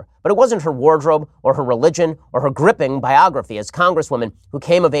floor. But it wasn't her wardrobe or her religion or her gripping biography as Congresswoman who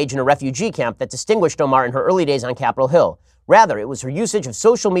came of age in a refugee camp that distinguished Omar in her early days on Capitol Hill. Rather, it was her usage of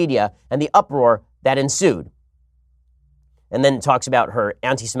social media and the uproar that ensued. And then talks about her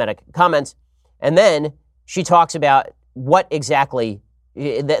anti-Semitic comments. And then she talks about what exactly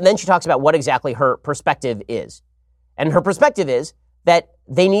her perspective is. And her perspective is that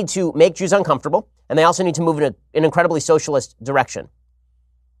they need to make Jews uncomfortable, and they also need to move in an incredibly socialist direction.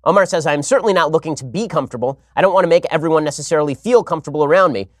 Omar says, I'm certainly not looking to be comfortable. I don't want to make everyone necessarily feel comfortable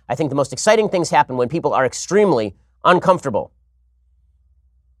around me. I think the most exciting things happen when people are extremely uncomfortable.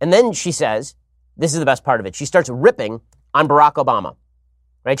 And then she says, this is the best part of it, she starts ripping on Barack Obama.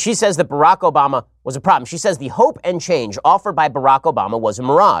 Right? She says that Barack Obama was a problem. She says the hope and change offered by Barack Obama was a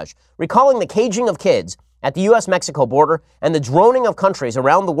mirage. Recalling the caging of kids at the U.S.-Mexico border and the droning of countries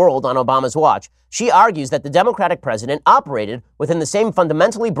around the world on Obama's watch, she argues that the Democratic president operated within the same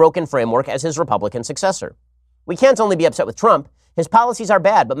fundamentally broken framework as his Republican successor. We can't only be upset with Trump. His policies are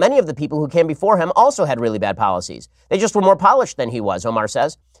bad, but many of the people who came before him also had really bad policies. They just were more polished than he was, Omar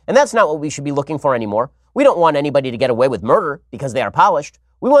says. And that's not what we should be looking for anymore. We don't want anybody to get away with murder because they are polished.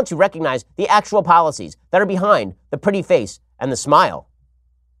 We want to recognize the actual policies that are behind the pretty face and the smile.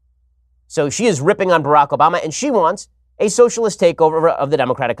 So she is ripping on Barack Obama, and she wants a socialist takeover of the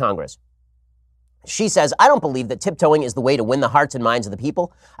Democratic Congress. She says, I don't believe that tiptoeing is the way to win the hearts and minds of the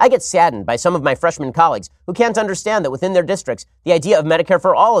people. I get saddened by some of my freshman colleagues who can't understand that within their districts, the idea of Medicare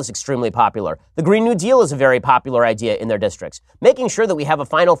for all is extremely popular. The Green New Deal is a very popular idea in their districts. Making sure that we have a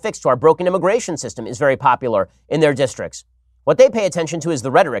final fix to our broken immigration system is very popular in their districts. What they pay attention to is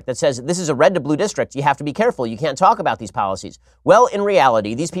the rhetoric that says this is a red to blue district. You have to be careful. You can't talk about these policies. Well, in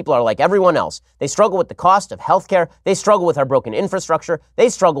reality, these people are like everyone else. They struggle with the cost of health care. They struggle with our broken infrastructure. They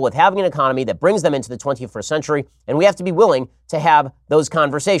struggle with having an economy that brings them into the 21st century. And we have to be willing to have those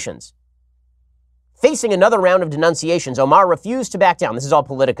conversations. Facing another round of denunciations, Omar refused to back down. This is all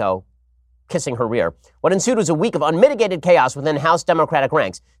Politico kissing her rear. What ensued was a week of unmitigated chaos within House Democratic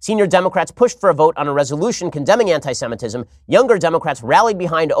ranks. Senior Democrats pushed for a vote on a resolution condemning anti-Semitism. Younger Democrats rallied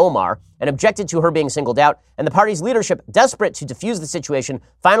behind Omar and objected to her being singled out. And the party's leadership, desperate to defuse the situation,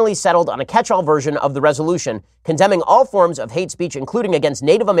 finally settled on a catch-all version of the resolution, condemning all forms of hate speech, including against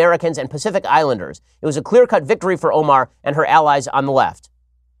Native Americans and Pacific Islanders. It was a clear-cut victory for Omar and her allies on the left.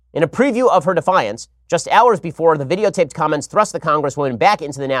 In a preview of her defiance, just hours before the videotaped comments thrust the Congresswoman back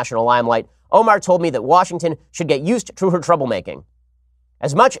into the national limelight, Omar told me that Washington should get used to her troublemaking.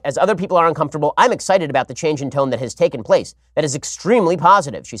 As much as other people are uncomfortable, I'm excited about the change in tone that has taken place. That is extremely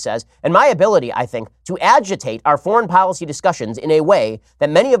positive, she says, and my ability, I think, to agitate our foreign policy discussions in a way that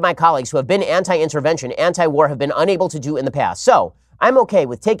many of my colleagues who have been anti-intervention, anti-war have been unable to do in the past. So, I'm okay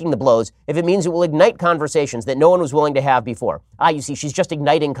with taking the blows if it means it will ignite conversations that no one was willing to have before. You see, she's just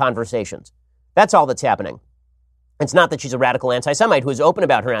igniting conversations. That's all that's happening. It's not that she's a radical anti-Semite who is open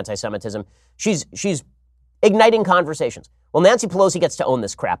about her anti-Semitism. She's igniting conversations. Well, Nancy Pelosi gets to own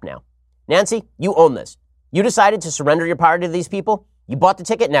this crap now. Nancy, you own this. You decided to surrender your party to these people. You bought the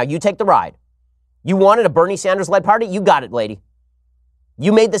ticket. Now you take the ride. You wanted a Bernie Sanders-led party. You got it, lady.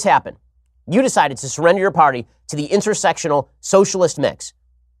 You made this happen. You decided to surrender your party to the intersectional socialist mix.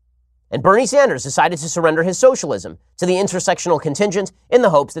 And Bernie Sanders decided to surrender his socialism to the intersectional contingent in the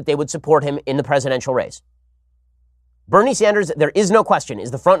hopes that they would support him in the presidential race. Bernie Sanders, there is no question,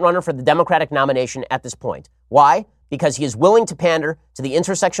 is the front runner for the Democratic nomination at this point. Why? Because he is willing to pander to the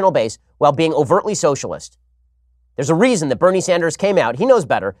intersectional base while being overtly socialist. There's a reason that Bernie Sanders came out, he knows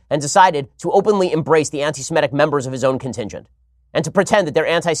better, and decided to openly embrace the anti-Semitic members of his own contingent and to pretend that their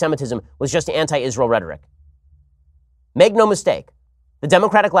anti-Semitism was just anti-Israel rhetoric. Make no mistake, the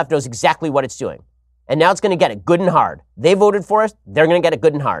Democratic left knows exactly what it's doing. And now it's going to get it good and hard. They voted for us, they're going to get it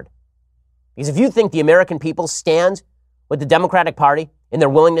good and hard. Because if you think the American people stand with the Democratic Party in their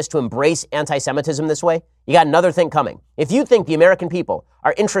willingness to embrace anti-Semitism this way, you got another thing coming. If you think the American people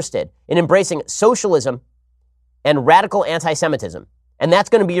are interested in embracing socialism and radical anti-Semitism, and that's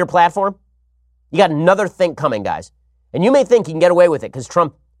going to be your platform, you got another thing coming, guys. And you may think you can get away with it because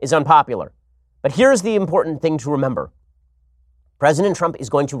Trump is unpopular. But here's the important thing to remember. President Trump is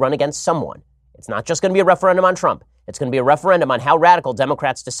going to run against someone. It's not just going to be a referendum on Trump. It's going to be a referendum on how radical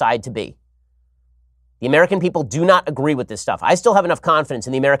Democrats decide to be. The American people do not agree with this stuff. I still have enough confidence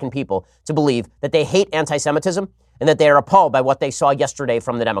in the American people to believe that they hate anti-Semitism and that they are appalled by what they saw yesterday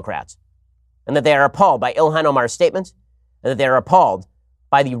from the Democrats. And that they are appalled by Ilhan Omar's statements and that they are appalled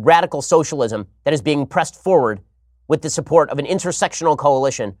by the radical socialism that is being pressed forward with the support of an intersectional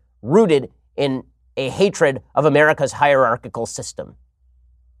coalition rooted in a hatred of America's hierarchical system.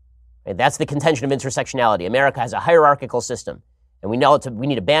 And that's the contention of intersectionality. America has a hierarchical system, and we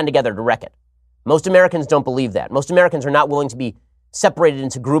need to band together to wreck it. Most Americans don't believe that. Most Americans are not willing to be separated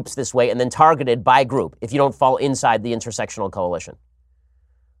into groups this way and then targeted by group if you don't fall inside the intersectional coalition.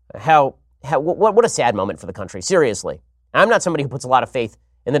 What a sad moment for the country, seriously. I'm not somebody who puts a lot of faith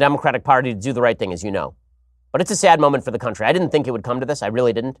in the Democratic Party to do the right thing, as you know. But it's a sad moment for the country. I didn't think it would come to this. I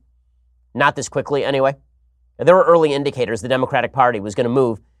really didn't. Not this quickly, anyway. There were early indicators the Democratic Party was going to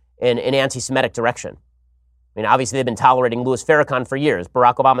move in an anti-Semitic direction. I mean, obviously, they've been tolerating Louis Farrakhan for years.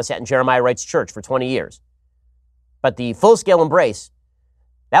 Barack Obama sat in Jeremiah Wright's church for 20 years. But the full-scale embrace,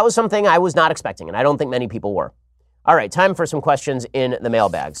 that was something I was not expecting, and I don't think many people were. All right, time for some questions in the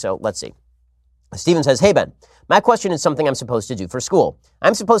mailbag. So let's see. Stephen says, hey, Ben, my question is something I'm supposed to do for school.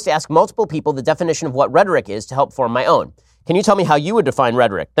 I'm supposed to ask multiple people the definition of what rhetoric is to help form my own. Can you tell me how you would define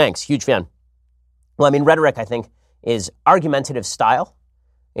rhetoric? Thanks, huge fan. Well, I mean, rhetoric, I think, is argumentative style.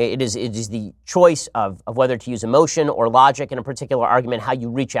 It is the choice of whether to use emotion or logic in a particular argument, how you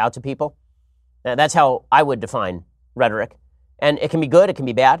reach out to people. Now, that's how I would define rhetoric. And it can be good, it can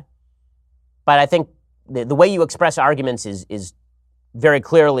be bad. But I think the way you express arguments is very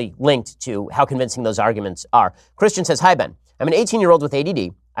clearly linked to how convincing those arguments are. Christian says, hi, Ben. I'm an 18-year-old with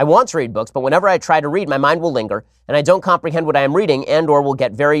ADD. I want to read books, but whenever I try to read, my mind will linger, and I don't comprehend what I am reading and or will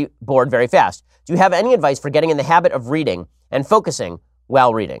get very bored very fast. Do you have any advice for getting in the habit of reading and focusing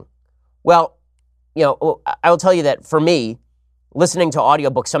while reading? Well, I will tell you that for me, listening to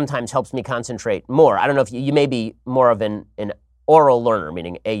audiobooks sometimes helps me concentrate more. I don't know if you may be more of an oral learner,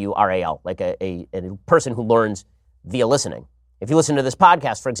 meaning A-U-R-A-L, like a person who learns via listening. If you listen to this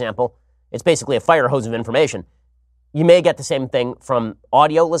podcast, for example, it's basically a fire hose of information. You may get the same thing from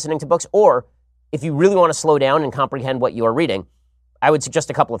audio listening to books, or if you really want to slow down and comprehend what you are reading, I would suggest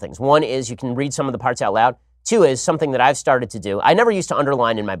a couple of things. One is you can read some of the parts out loud. Two is something that I've started to do. I never used to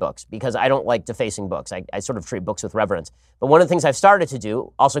underline in my books because I don't like defacing books. I sort of treat books with reverence. But one of the things I've started to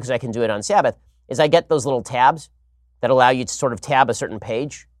do, also because I can do it on Sabbath, is I get those little tabs that allow you to sort of tab a certain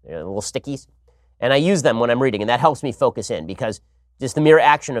page, little stickies, and I use them when I'm reading, and that helps me focus in because just the mere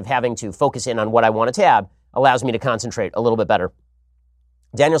action of having to focus in on what I want to tab allows me to concentrate a little bit better.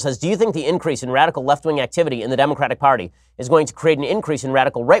 Daniel says, do you think the increase in radical left-wing activity in the Democratic Party is going to create an increase in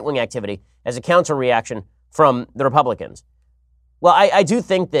radical right-wing activity as a counter-reaction from the Republicans? Well, I do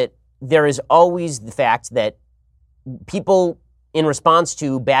think that there is always the fact that people, in response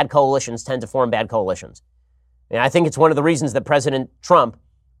to bad coalitions, tend to form bad coalitions. And I think it's one of the reasons that President Trump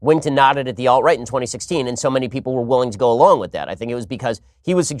winked and nodded at the alt-right in 2016, and so many people were willing to go along with that. I think it was because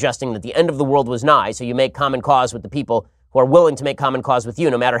he was suggesting that the end of the world was nigh, so you make common cause with the people who are willing to make common cause with you,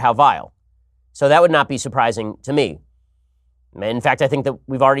 no matter how vile. So that would not be surprising to me. In fact, I think that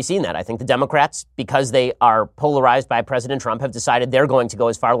we've already seen that. I think the Democrats, because they are polarized by President Trump, have decided they're going to go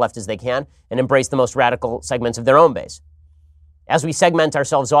as far left as they can and embrace the most radical segments of their own base. As we segment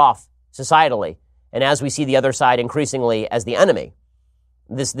ourselves off societally, and as we see the other side increasingly as the enemy,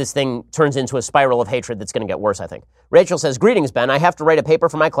 this thing turns into a spiral of hatred that's going to get worse, I think. Rachel says, greetings, Ben. I have to write a paper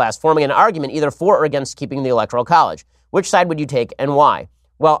for my class forming an argument either for or against keeping the Electoral College. Which side would you take and why?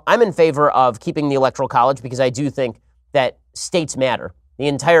 Well, I'm in favor of keeping the Electoral College because I do think that states matter. The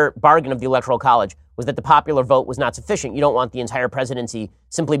entire bargain of the Electoral College was that the popular vote was not sufficient. You don't want the entire presidency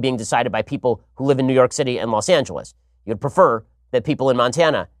simply being decided by people who live in New York City and Los Angeles. You'd prefer that people in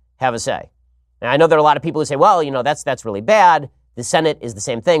Montana have a say. Now, I know there are a lot of people who say, well, that's really bad. The Senate is the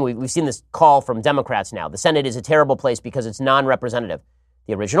same thing. We've seen this call from Democrats now. The Senate is a terrible place because it's non-representative.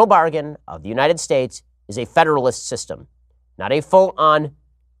 The original bargain of the United States is a federalist system, not a full-on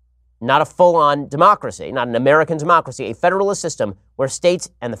democracy, not an American democracy, a federalist system where states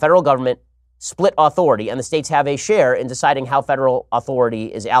and the federal government split authority and the states have a share in deciding how federal authority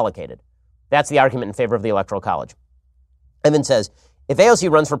is allocated. That's the argument in favor of the Electoral College. Evan says, if AOC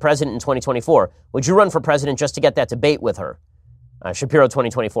runs for president in 2024, would you run for president just to get that debate with her? Shapiro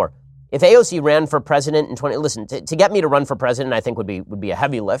 2024. If AOC ran for president in to get me to run for president, I think would be a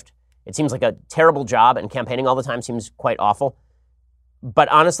heavy lift. It seems like a terrible job, and campaigning all the time seems quite awful. But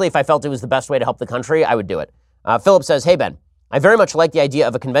honestly, if I felt it was the best way to help the country, I would do it. Philip says, hey, Ben, I very much like the idea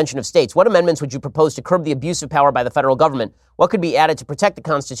of a convention of states. What amendments would you propose to curb the abuse of power by the federal government? What could be added to protect the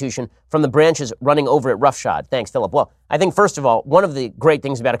Constitution from the branches running over it roughshod? Thanks, Philip. Well, I think, first of all, one of the great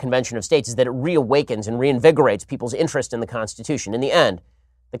things about a convention of states is that it reawakens and reinvigorates people's interest in the Constitution. In the end,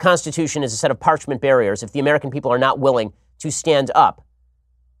 the Constitution is a set of parchment barriers. If the American people are not willing to stand up,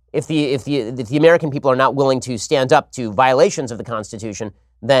 if the American people are not willing to stand up to violations of the Constitution,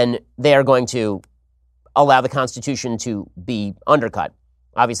 then they are going to allow the Constitution to be undercut.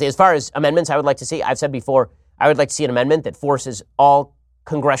 Obviously, as far as amendments, I would like to see, I've said before, I would like to see an amendment that forces all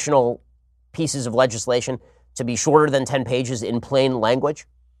congressional pieces of legislation to be shorter than 10 pages in plain language.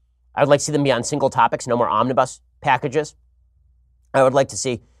 I would like to see them be on single topics, no more omnibus packages. I would like to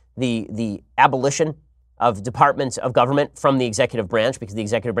see the abolition of departments of government from the executive branch because the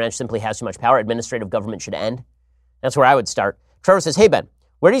executive branch simply has too much power. Administrative government should end. That's where I would start. Trevor says, hey, Ben,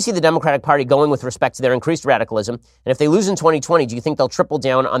 where do you see the Democratic Party going with respect to their increased radicalism? And if they lose in 2020, do you think they'll triple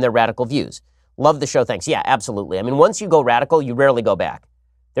down on their radical views? Love the show. Thanks. Yeah, absolutely. I mean, once you go radical, you rarely go back.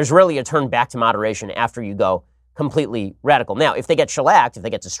 There's rarely a turn back to moderation after you go completely radical. Now, if they get shellacked, if they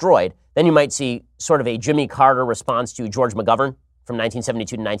get destroyed, then you might see sort of a Jimmy Carter response to George McGovern from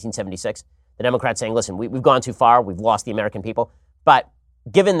 1972 to 1976. The Democrats saying, listen, we've gone too far. We've lost the American people. But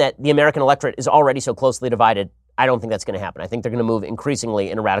given that the American electorate is already so closely divided, I don't think that's going to happen. I think they're going to move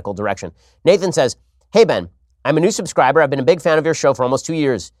increasingly in a radical direction. Nathan says, hey, Ben, I'm a new subscriber. I've been a big fan of your show for almost 2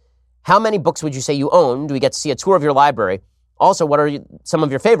 years. How many books would you say you own? Do we get to see a tour of your library? Also, what are some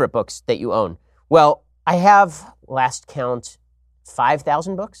of your favorite books that you own? Well, I have, last count,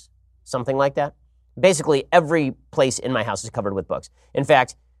 5,000 books, something like that. Basically, every place in my house is covered with books. In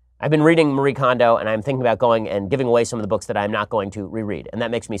fact, I've been reading Marie Kondo, and I'm thinking about going and giving away some of the books that I'm not going to reread. And that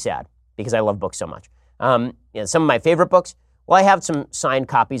makes me sad because I love books so much. Some of my favorite books, well, I have some signed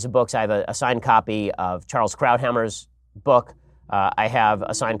copies of books. I have a signed copy of Charles Krauthammer's book. I have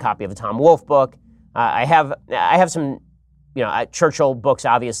a signed copy of a Tom Wolfe book. I have some, Churchill books,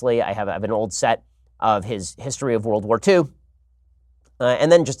 obviously. I have an old set of his History of World War II.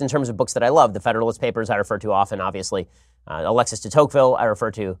 And then just in terms of books that I love, the Federalist Papers I refer to often, obviously. Alexis de Tocqueville I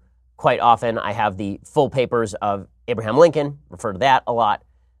refer to quite often. I have the full papers of Abraham Lincoln, refer to that a lot.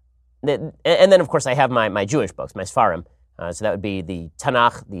 And then, of course, I have my Jewish books, my Sfarim. So that would be the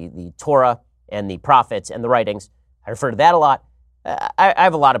Tanakh, the Torah, and the Prophets, and the writings. I refer to that a lot. I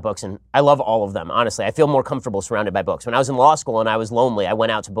have a lot of books, and I love all of them, honestly. I feel more comfortable surrounded by books. When I was in law school and I was lonely, I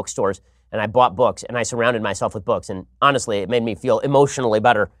went out to bookstores, and I bought books, and I surrounded myself with books. And honestly, it made me feel emotionally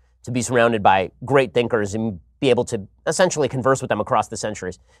better to be surrounded by great thinkers and be able to essentially converse with them across the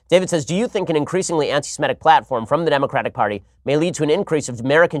centuries. David says, do you think an increasingly anti-Semitic platform from the Democratic Party may lead to an increase of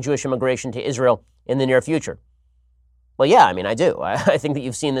American Jewish immigration to Israel in the near future? Well, yeah, I do. I think that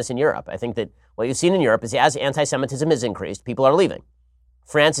you've seen this in Europe. I think that what you've seen in Europe is as anti-Semitism has increased, people are leaving.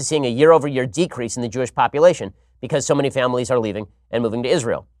 France is seeing a year-over-year decrease in the Jewish population because so many families are leaving and moving to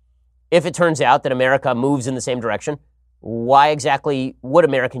Israel. If it turns out that America moves in the same direction, why exactly would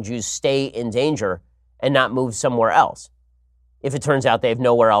American Jews stay in danger and not move somewhere else if it turns out they have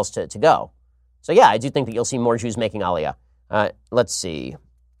nowhere else to go? So yeah, I do think that you'll see more Jews making Aliyah. Let's see.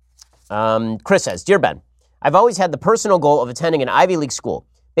 Chris says, Dear Ben, I've always had the personal goal of attending an Ivy League school.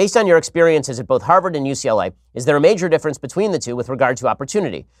 Based on your experiences at both Harvard and UCLA, is there a major difference between the two with regard to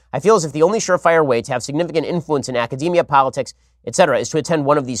opportunity? I feel as if the only surefire way to have significant influence in academia, politics, etc., is to attend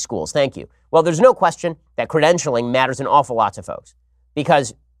one of these schools. Thank you. Well, there's no question that credentialing matters an awful lot to folks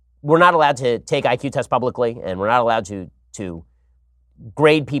because we're not allowed to take IQ tests publicly, and we're not allowed to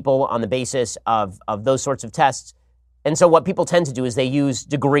grade people on the basis of those sorts of tests. And so what people tend to do is they use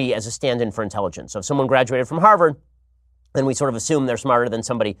degree as a stand-in for intelligence. So if someone graduated from Harvard, then we sort of assume they're smarter than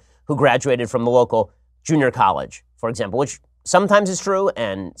somebody who graduated from the local junior college, for example, which sometimes is true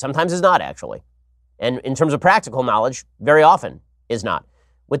and sometimes is not, actually. And in terms of practical knowledge, very often is not.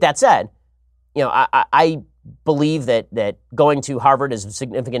 With that said, I believe that going to Harvard is a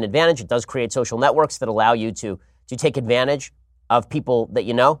significant advantage. It does create social networks that allow you to take advantage of people that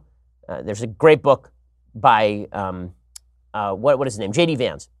you know. There's a great book by, what is his name? J.D.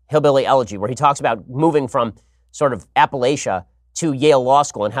 Vance, Hillbilly Elegy, where he talks about moving from sort of Appalachia to Yale Law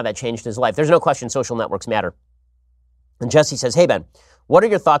School and how that changed his life. There's no question social networks matter. And Jesse says, hey, Ben, what are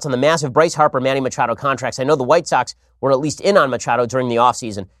your thoughts on the massive Bryce Harper, Manny Machado contracts? I know the White Sox were at least in on Machado during the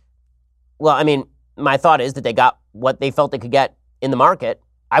offseason. Well, I mean, my thought is that they got what they felt they could get in the market.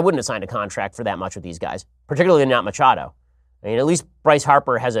 I wouldn't have signed a contract for that much with these guys, particularly not Machado. I mean, at least Bryce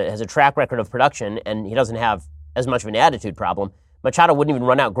Harper has a track record of production, and he doesn't have as much of an attitude problem. Machado wouldn't even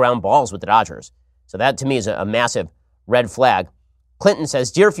run out ground balls with the Dodgers. So that, to me, is a massive red flag. Clinton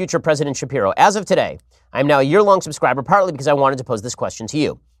says, Dear future President Shapiro, as of today, I am now a year-long subscriber, partly because I wanted to pose this question to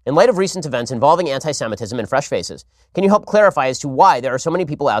you. In light of recent events involving anti-Semitism and fresh faces, can you help clarify as to why there are so many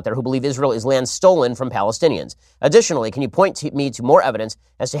people out there who believe Israel is land stolen from Palestinians? Additionally, can you point me to more evidence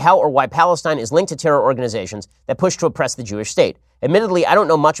as to how or why Palestine is linked to terror organizations that push to oppress the Jewish state? Admittedly, I don't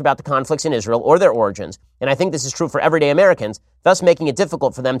know much about the conflicts in Israel or their origins, and I think this is true for everyday Americans, thus making it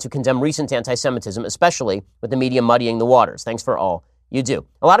difficult for them to condemn recent anti-Semitism, especially with the media muddying the waters. Thanks for all you do.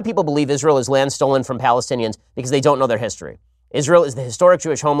 A lot of people believe Israel is land stolen from Palestinians because they don't know their history. Israel is the historic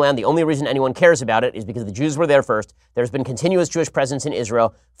Jewish homeland. The only reason anyone cares about it is because the Jews were there first. There's been continuous Jewish presence in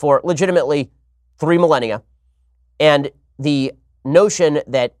Israel for legitimately 3 millennia. And the notion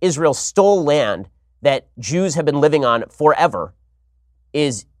that Israel stole land that Jews have been living on forever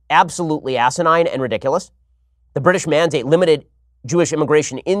is absolutely asinine and ridiculous. The British Mandate limited Jewish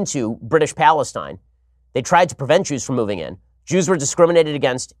immigration into British Palestine. They tried to prevent Jews from moving in. Jews were discriminated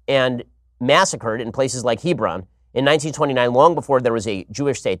against and massacred in places like Hebron. In 1929, long before there was a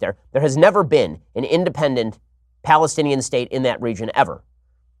Jewish state there, there has never been an independent Palestinian state in that region ever.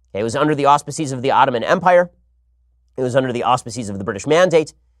 It was under the auspices of the Ottoman Empire. It was under the auspices of the British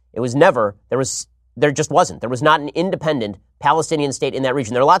Mandate. It was never, there just wasn't. There was not an independent Palestinian state in that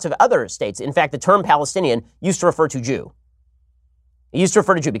region. There are lots of other states. In fact, the term Palestinian used to refer to Jew. It used to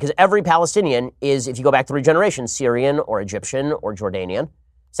refer to Jew because every Palestinian is, if you go back 3 generations, Syrian or Egyptian or Jordanian.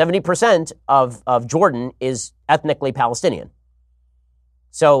 70% of Jordan is ethnically Palestinian.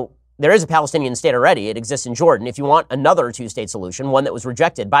 So there is a Palestinian state already. It exists in Jordan. If you want another 2-state solution, one that was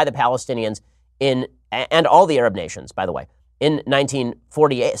rejected by the Palestinians and all the Arab nations, by the way, in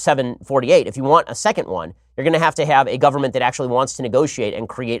 1947-48, if you want a second one, you're going to have a government that actually wants to negotiate and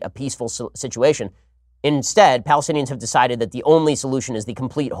create a peaceful situation. Instead, Palestinians have decided that the only solution is the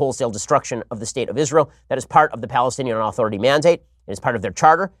complete wholesale destruction of the state of Israel. That is part of the Palestinian Authority mandate. It is part of their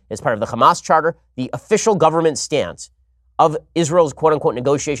charter. It is part of the Hamas charter. The official government stance of Israel's quote-unquote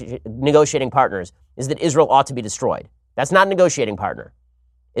negotiating partners is that Israel ought to be destroyed. That's not a negotiating partner.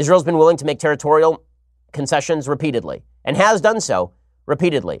 Israel's been willing to make territorial concessions repeatedly and has done so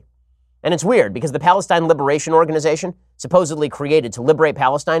repeatedly. And it's weird because the Palestine Liberation Organization, supposedly created to liberate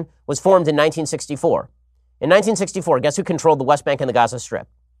Palestine, was formed in 1964. In 1964, guess who controlled the West Bank and the Gaza Strip?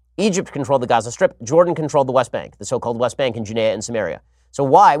 Egypt controlled the Gaza Strip. Jordan controlled the West Bank, the so-called West Bank in Judea and Samaria. So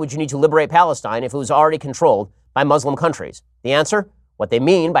why would you need to liberate Palestine if it was already controlled by Muslim countries? The answer? What they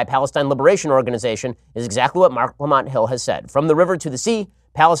mean by Palestine Liberation Organization is exactly what Mark Lamont Hill has said. From the river to the sea,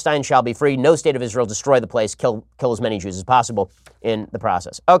 Palestine shall be free. No state of Israel destroy the place. Kill as many Jews as possible in the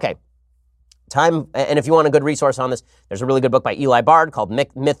process. Okay. Time, and if you want a good resource on this, there's a really good book by Eli Bard called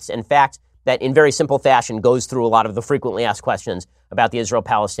Myths and Facts that in very simple fashion goes through a lot of the frequently asked questions about the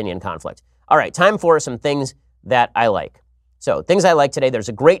Israel-Palestinian conflict. All right, time for some things that I like. So, things I like today, there's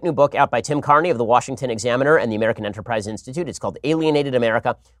a great new book out by Tim Carney of the Washington Examiner and the American Enterprise Institute. It's called Alienated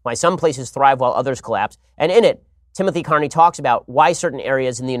America, Why Some Places Thrive While Others Collapse. And in it, Timothy Carney talks about why certain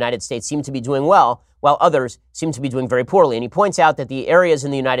areas in the United States seem to be doing well, while others seem to be doing very poorly. And he points out that the areas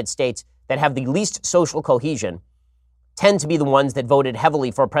in the United States that have the least social cohesion tend to be the ones that voted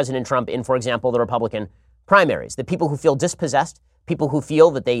heavily for President Trump in, for example, the Republican primaries. The people who feel dispossessed, people who feel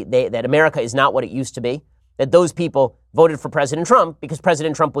that that America is not what it used to be, that those people voted for President Trump because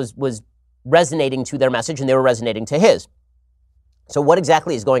President Trump was resonating to their message and they were resonating to his. So what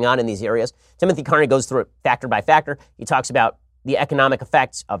exactly is going on in these areas? Timothy Carney goes through it factor by factor. He talks about the economic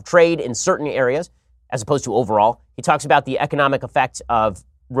effects of trade in certain areas as opposed to overall. He talks about the economic effects of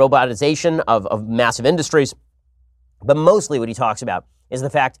robotization of massive industries. But mostly what he talks about is the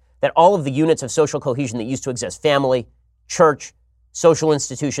fact that all of the units of social cohesion that used to exist, family, church, social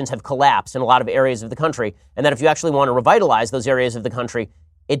institutions, have collapsed in a lot of areas of the country, and that if you actually want to revitalize those areas of the country,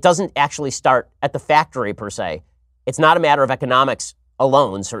 it doesn't actually start at the factory per se. It's not a matter of economics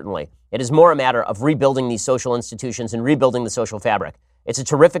alone, certainly. It is more a matter of rebuilding these social institutions and rebuilding the social fabric. It's a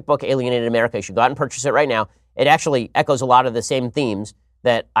terrific book, Alienated America. You should go out and purchase it right now. It actually echoes a lot of the same themes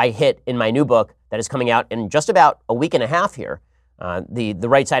that I hit in my new book that is coming out in just about a week and a half here, The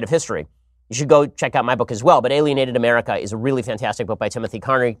Right Side of History. You should go check out my book as well. But Alienated America is a really fantastic book by Timothy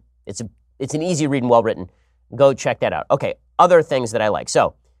Carney. It's an easy read and well-written. Go check that out. Okay, other things that I like.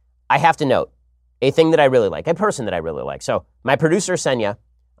 So I have to note a thing that I really like, a person that I really like. So my producer, Senya,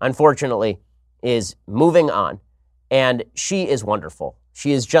 unfortunately, is moving on. And she is wonderful.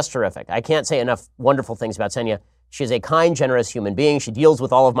 She is just terrific. I can't say enough wonderful things about Senya. She is a kind, generous human being. She deals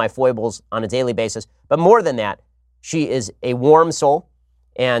with all of my foibles on a daily basis. But more than that, she is a warm soul.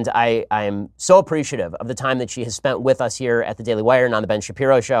 And I am so appreciative of the time that she has spent with us here at the Daily Wire and on the Ben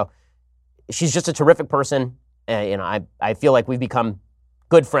Shapiro Show. She's just a terrific person. I feel like we've become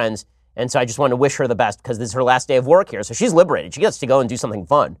good friends. And so I just want to wish her the best because this is her last day of work here. So she's liberated. She gets to go and do something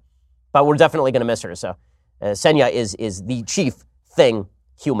fun. But we're definitely going to miss her. So Senya is the chief thing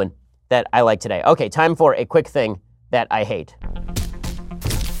human that I like today. Okay, time for a quick thing that I hate.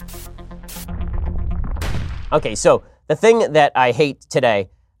 Okay, so the thing that I hate today,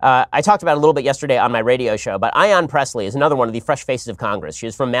 I talked about a little bit yesterday on my radio show, but Ayan Presley is another one of the fresh faces of Congress. She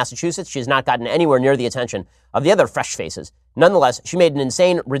is from Massachusetts. She has not gotten anywhere near the attention of the other fresh faces. Nonetheless, she made an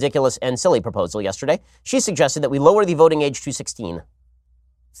insane, ridiculous, and silly proposal yesterday. She suggested that we lower the voting age to 16.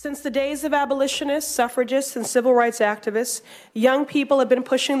 Since the days of abolitionists, suffragists, and civil rights activists, young people have been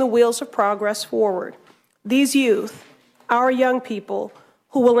pushing the wheels of progress forward. These youth, our young people,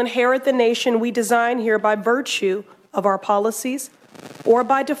 who will inherit the nation we design here by virtue of our policies or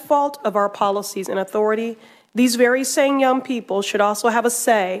by default of our policies and authority, these very same young people should also have a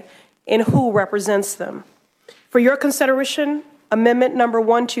say in who represents them. For your consideration, Amendment number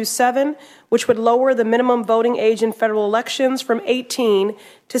 127, which would lower the minimum voting age in federal elections from 18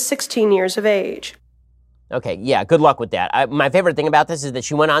 to 16 years of age. Okay, yeah, good luck with that. My favorite thing about this is that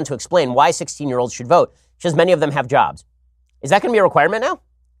she went on to explain why 16-year-olds should vote. She says many of them have jobs. Is that going to be a requirement now?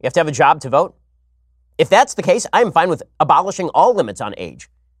 You have to have a job to vote? If that's the case, I'm fine with abolishing all limits on age.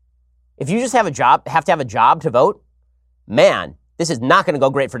 If you just have to have a job to vote, man, this is not going to go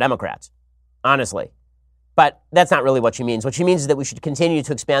great for Democrats, honestly. But that's not really what she means. What she means is that we should continue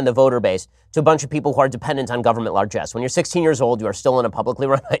to expand the voter base to a bunch of people who are dependent on government largesse. When you're 16 years old, you are still in a publicly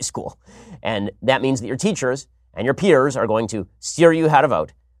run high school. And that means that your teachers and your peers are going to steer you how to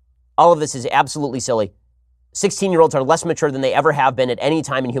vote. All of this is absolutely silly. 16-year-olds are less mature than they ever have been at any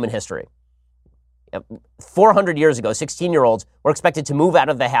time in human history. 400 years ago, 16-year-olds were expected to move out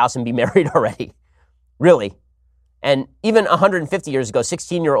of the house and be married already. Really. And even 150 years ago,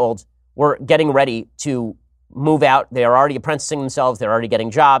 16-year-olds were getting ready to move out. They are already apprenticing themselves. They're already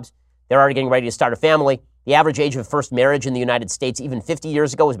getting jobs. They're already getting ready to start a family. The average age of first marriage in the United States, even 50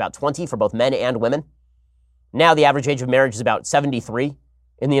 years ago, was about 20 for both men and women. Now the average age of marriage is about 73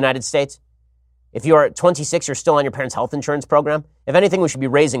 in the United States. If you are 26, you're still on your parents' health insurance program. If anything, we should be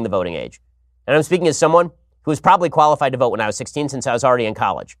raising the voting age. And I'm speaking as someone who was probably qualified to vote when I was 16 since I was already in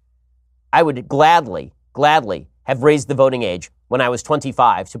college. I would gladly have raised the voting age when I was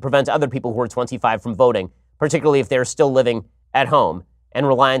 25 to prevent other people who were 25 from voting, particularly if they're still living at home and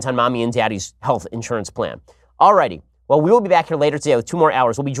reliant on mommy and daddy's health insurance plan. Alrighty. Well, we will be back here later today with 2 more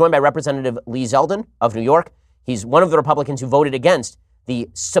hours. We'll be joined by Representative Lee Zeldin of New York. He's one of the Republicans who voted against the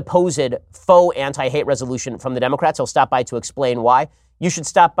supposed faux anti-hate resolution from the Democrats. He'll stop by to explain why. You should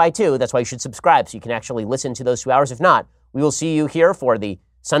stop by too. That's why you should subscribe so you can actually listen to those 2 hours. If not, we will see you here for the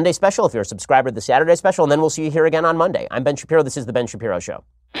Sunday special if you're a subscriber to the Saturday special, and then we'll see you here again on Monday. I'm Ben Shapiro. This is The Ben Shapiro Show.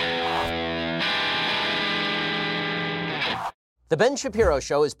 The Ben Shapiro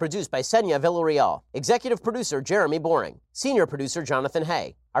Show is produced by Senya Villarreal, executive producer Jeremy Boring, senior producer Jonathan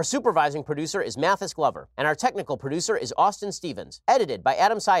Hay. Our supervising producer is Mathis Glover, and our technical producer is Austin Stevens. Edited by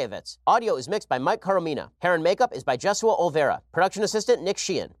Adam Sayevitz. Audio is mixed by Mike Caromina. Hair and makeup is by Jesua Olvera. Production assistant Nick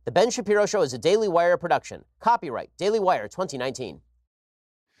Sheehan. The Ben Shapiro Show is a Daily Wire production. Copyright Daily Wire 2019.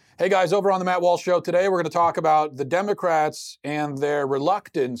 Hey guys, over on the Matt Walsh Show today, we're going to talk about the Democrats and their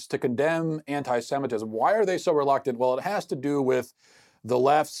reluctance to condemn anti-Semitism. Why are they so reluctant? Well, it has to do with the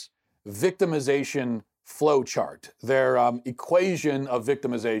left's victimization flow chart, their equation of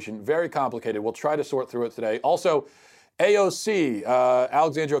victimization. Very complicated. We'll try to sort through it today. Also, AOC,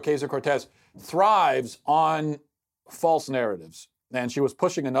 Alexandria Ocasio-Cortez, thrives on false narratives. And she was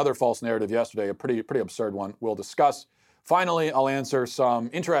pushing another false narrative yesterday, a pretty absurd one. We'll discuss. Finally, I'll answer some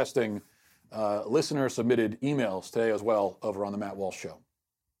interesting listener-submitted emails today as well over on the Matt Walsh Show.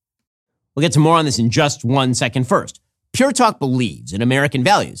 We'll get to more on this in just 1 second. First, Pure Talk believes in American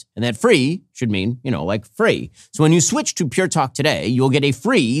values, and that free should mean, like free. So when you switch to Pure Talk today, you'll get a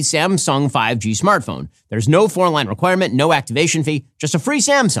free Samsung 5G smartphone. There's no 4-line requirement, no activation fee, just a free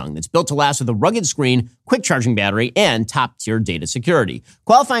Samsung that's built to last with a rugged screen, quick charging battery, and top-tier data security.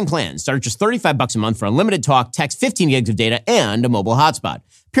 Qualifying plans start at just $35 a month for unlimited talk, text, 15 gigs of data, and a mobile hotspot.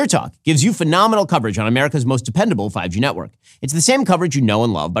 Pure Talk gives you phenomenal coverage on America's most dependable 5G network. It's the same coverage you know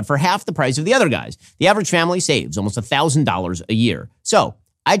and love, but for half the price of the other guys. The average family saves almost $1,000 a year. So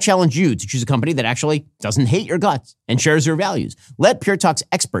I challenge you to choose a company that actually doesn't hate your guts and shares your values. Let Pure Talk's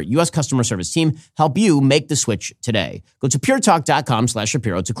expert U.S. customer service team help you make the switch today. Go to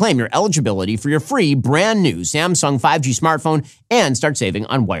puretalk.com/Shapiro to claim your eligibility for your free brand new Samsung 5G smartphone and start saving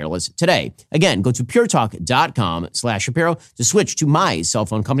on wireless today. Again, go to puretalk.com/Shapiro to switch to my cell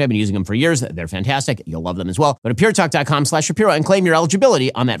phone company. I've been using them for years. They're fantastic. You'll love them as well. Go to puretalk.com/Shapiro and claim your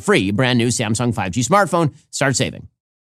eligibility on that free brand new Samsung 5G smartphone. Start saving.